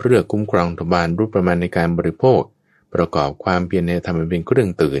พร่ำเพรื่อคุ้มครองทบานรู้ประมาณในการบริโภคประกอบความเพียรในธรรมเป็นเครื่อง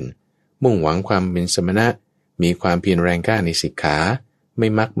ตื่นมุ่งหวังความเป็นสมณะมีความเพียรแรงกล้าในสิกขาไม่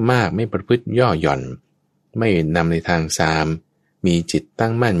มักมากไม่ประพฤติย่อหย่อนไม่นำในทางซามมีจิตตั้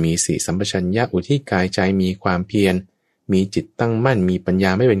งมั่นมีสติสัมปชัญญะอุทิศกายใจมีความเพียรมีจิตตั้งมั่นมีปัญญ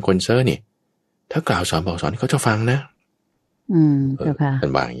าไม่เป็นคนเซ่อนี่ถ้ากล่าวสอนบอกสอนเขาจะฟังนะเจ้าค่ะท่า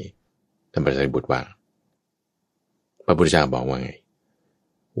นว่าอย่างนี้ท่านพระสารีบุตรว่าพระพุทธเจ้าบอกว่าไง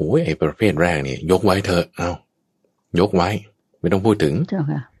โอ้ยไอ้ประเภทแรกเนี่ยยกไว้เถอะยกไว้ไม่ต้องพูดถึงเจ้า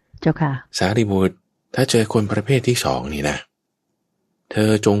ค่ะเจ้าค่ะสารีบุตรถ้าเจอคนประเภทที่สองนี่นะเธอ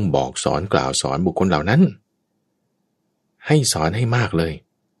จงบอกสอนกล่าวสอนบุคคลเหล่านั้นให้สอนให้มากเลย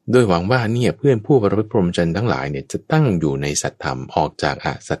โดยหวังว่าเนี่ยเพื่อนผู้ประพฤติพรหมจรรย์ทั้งหลายเนี่ยจะตั้งอยู่ในสัตธรรมออกจากอ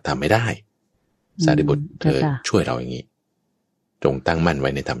สัตธรรมไม่ได้สารีบุตรเธอช่วยเราอย่างนี้จงตั้งมั่นไว้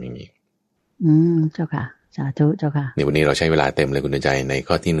ในธรรมอย่างนี้เจ้าค่ะสาธุเจ้าค่ะในวันนี้เราใช้เวลาเต็มเลยคุณใจใน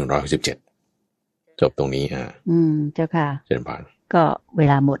ข้อที่167จบตรงนี้เจ้าค่ะเชิญพรก็เว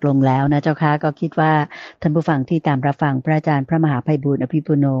ลาหมดลงแล้วนะเจ้าค่ะก็คิดว่าท่านผู้ฟังที่ตามรับฟังพระอาจารย์พระมหาไพบูลย์อภิ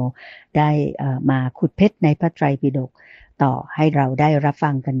ปุโนได้มาขุดเพชรในพระไตรปิฎกต่อให้เราได้รับฟั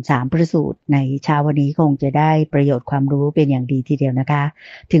งกัน3พระสูตรในเช้าวันนี้คงจะได้ประโยชน์ความรู้เป็นอย่างดีทีเดียวนะคะ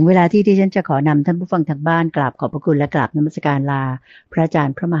ถึงเวลาที่ดิฉันจะขอนำท่านผู้ฟังทางบ้านกราบขอบพระคุณและกราบนมัสการลาพระอาจาร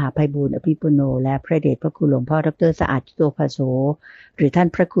ย์พระมหาไพบูลย์อภิปุโนและพระเดชพระคุณหลวงพ่อดร.สะอาดจิโตภโสหรือท่าน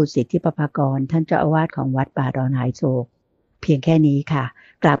พระครูสิทธิปภากรท่านเจ้าอาวาสของวัดป่าดอนหายโศกเพียงแค่นี้ค่ะ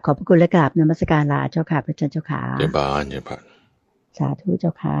กราบขอบพระคุณและกราบนมัสการลาเจ้าค่ะพระอาจารย์เจ้าค่ะเจ้าบ้านสาธุเจ้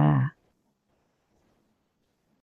าค่ะ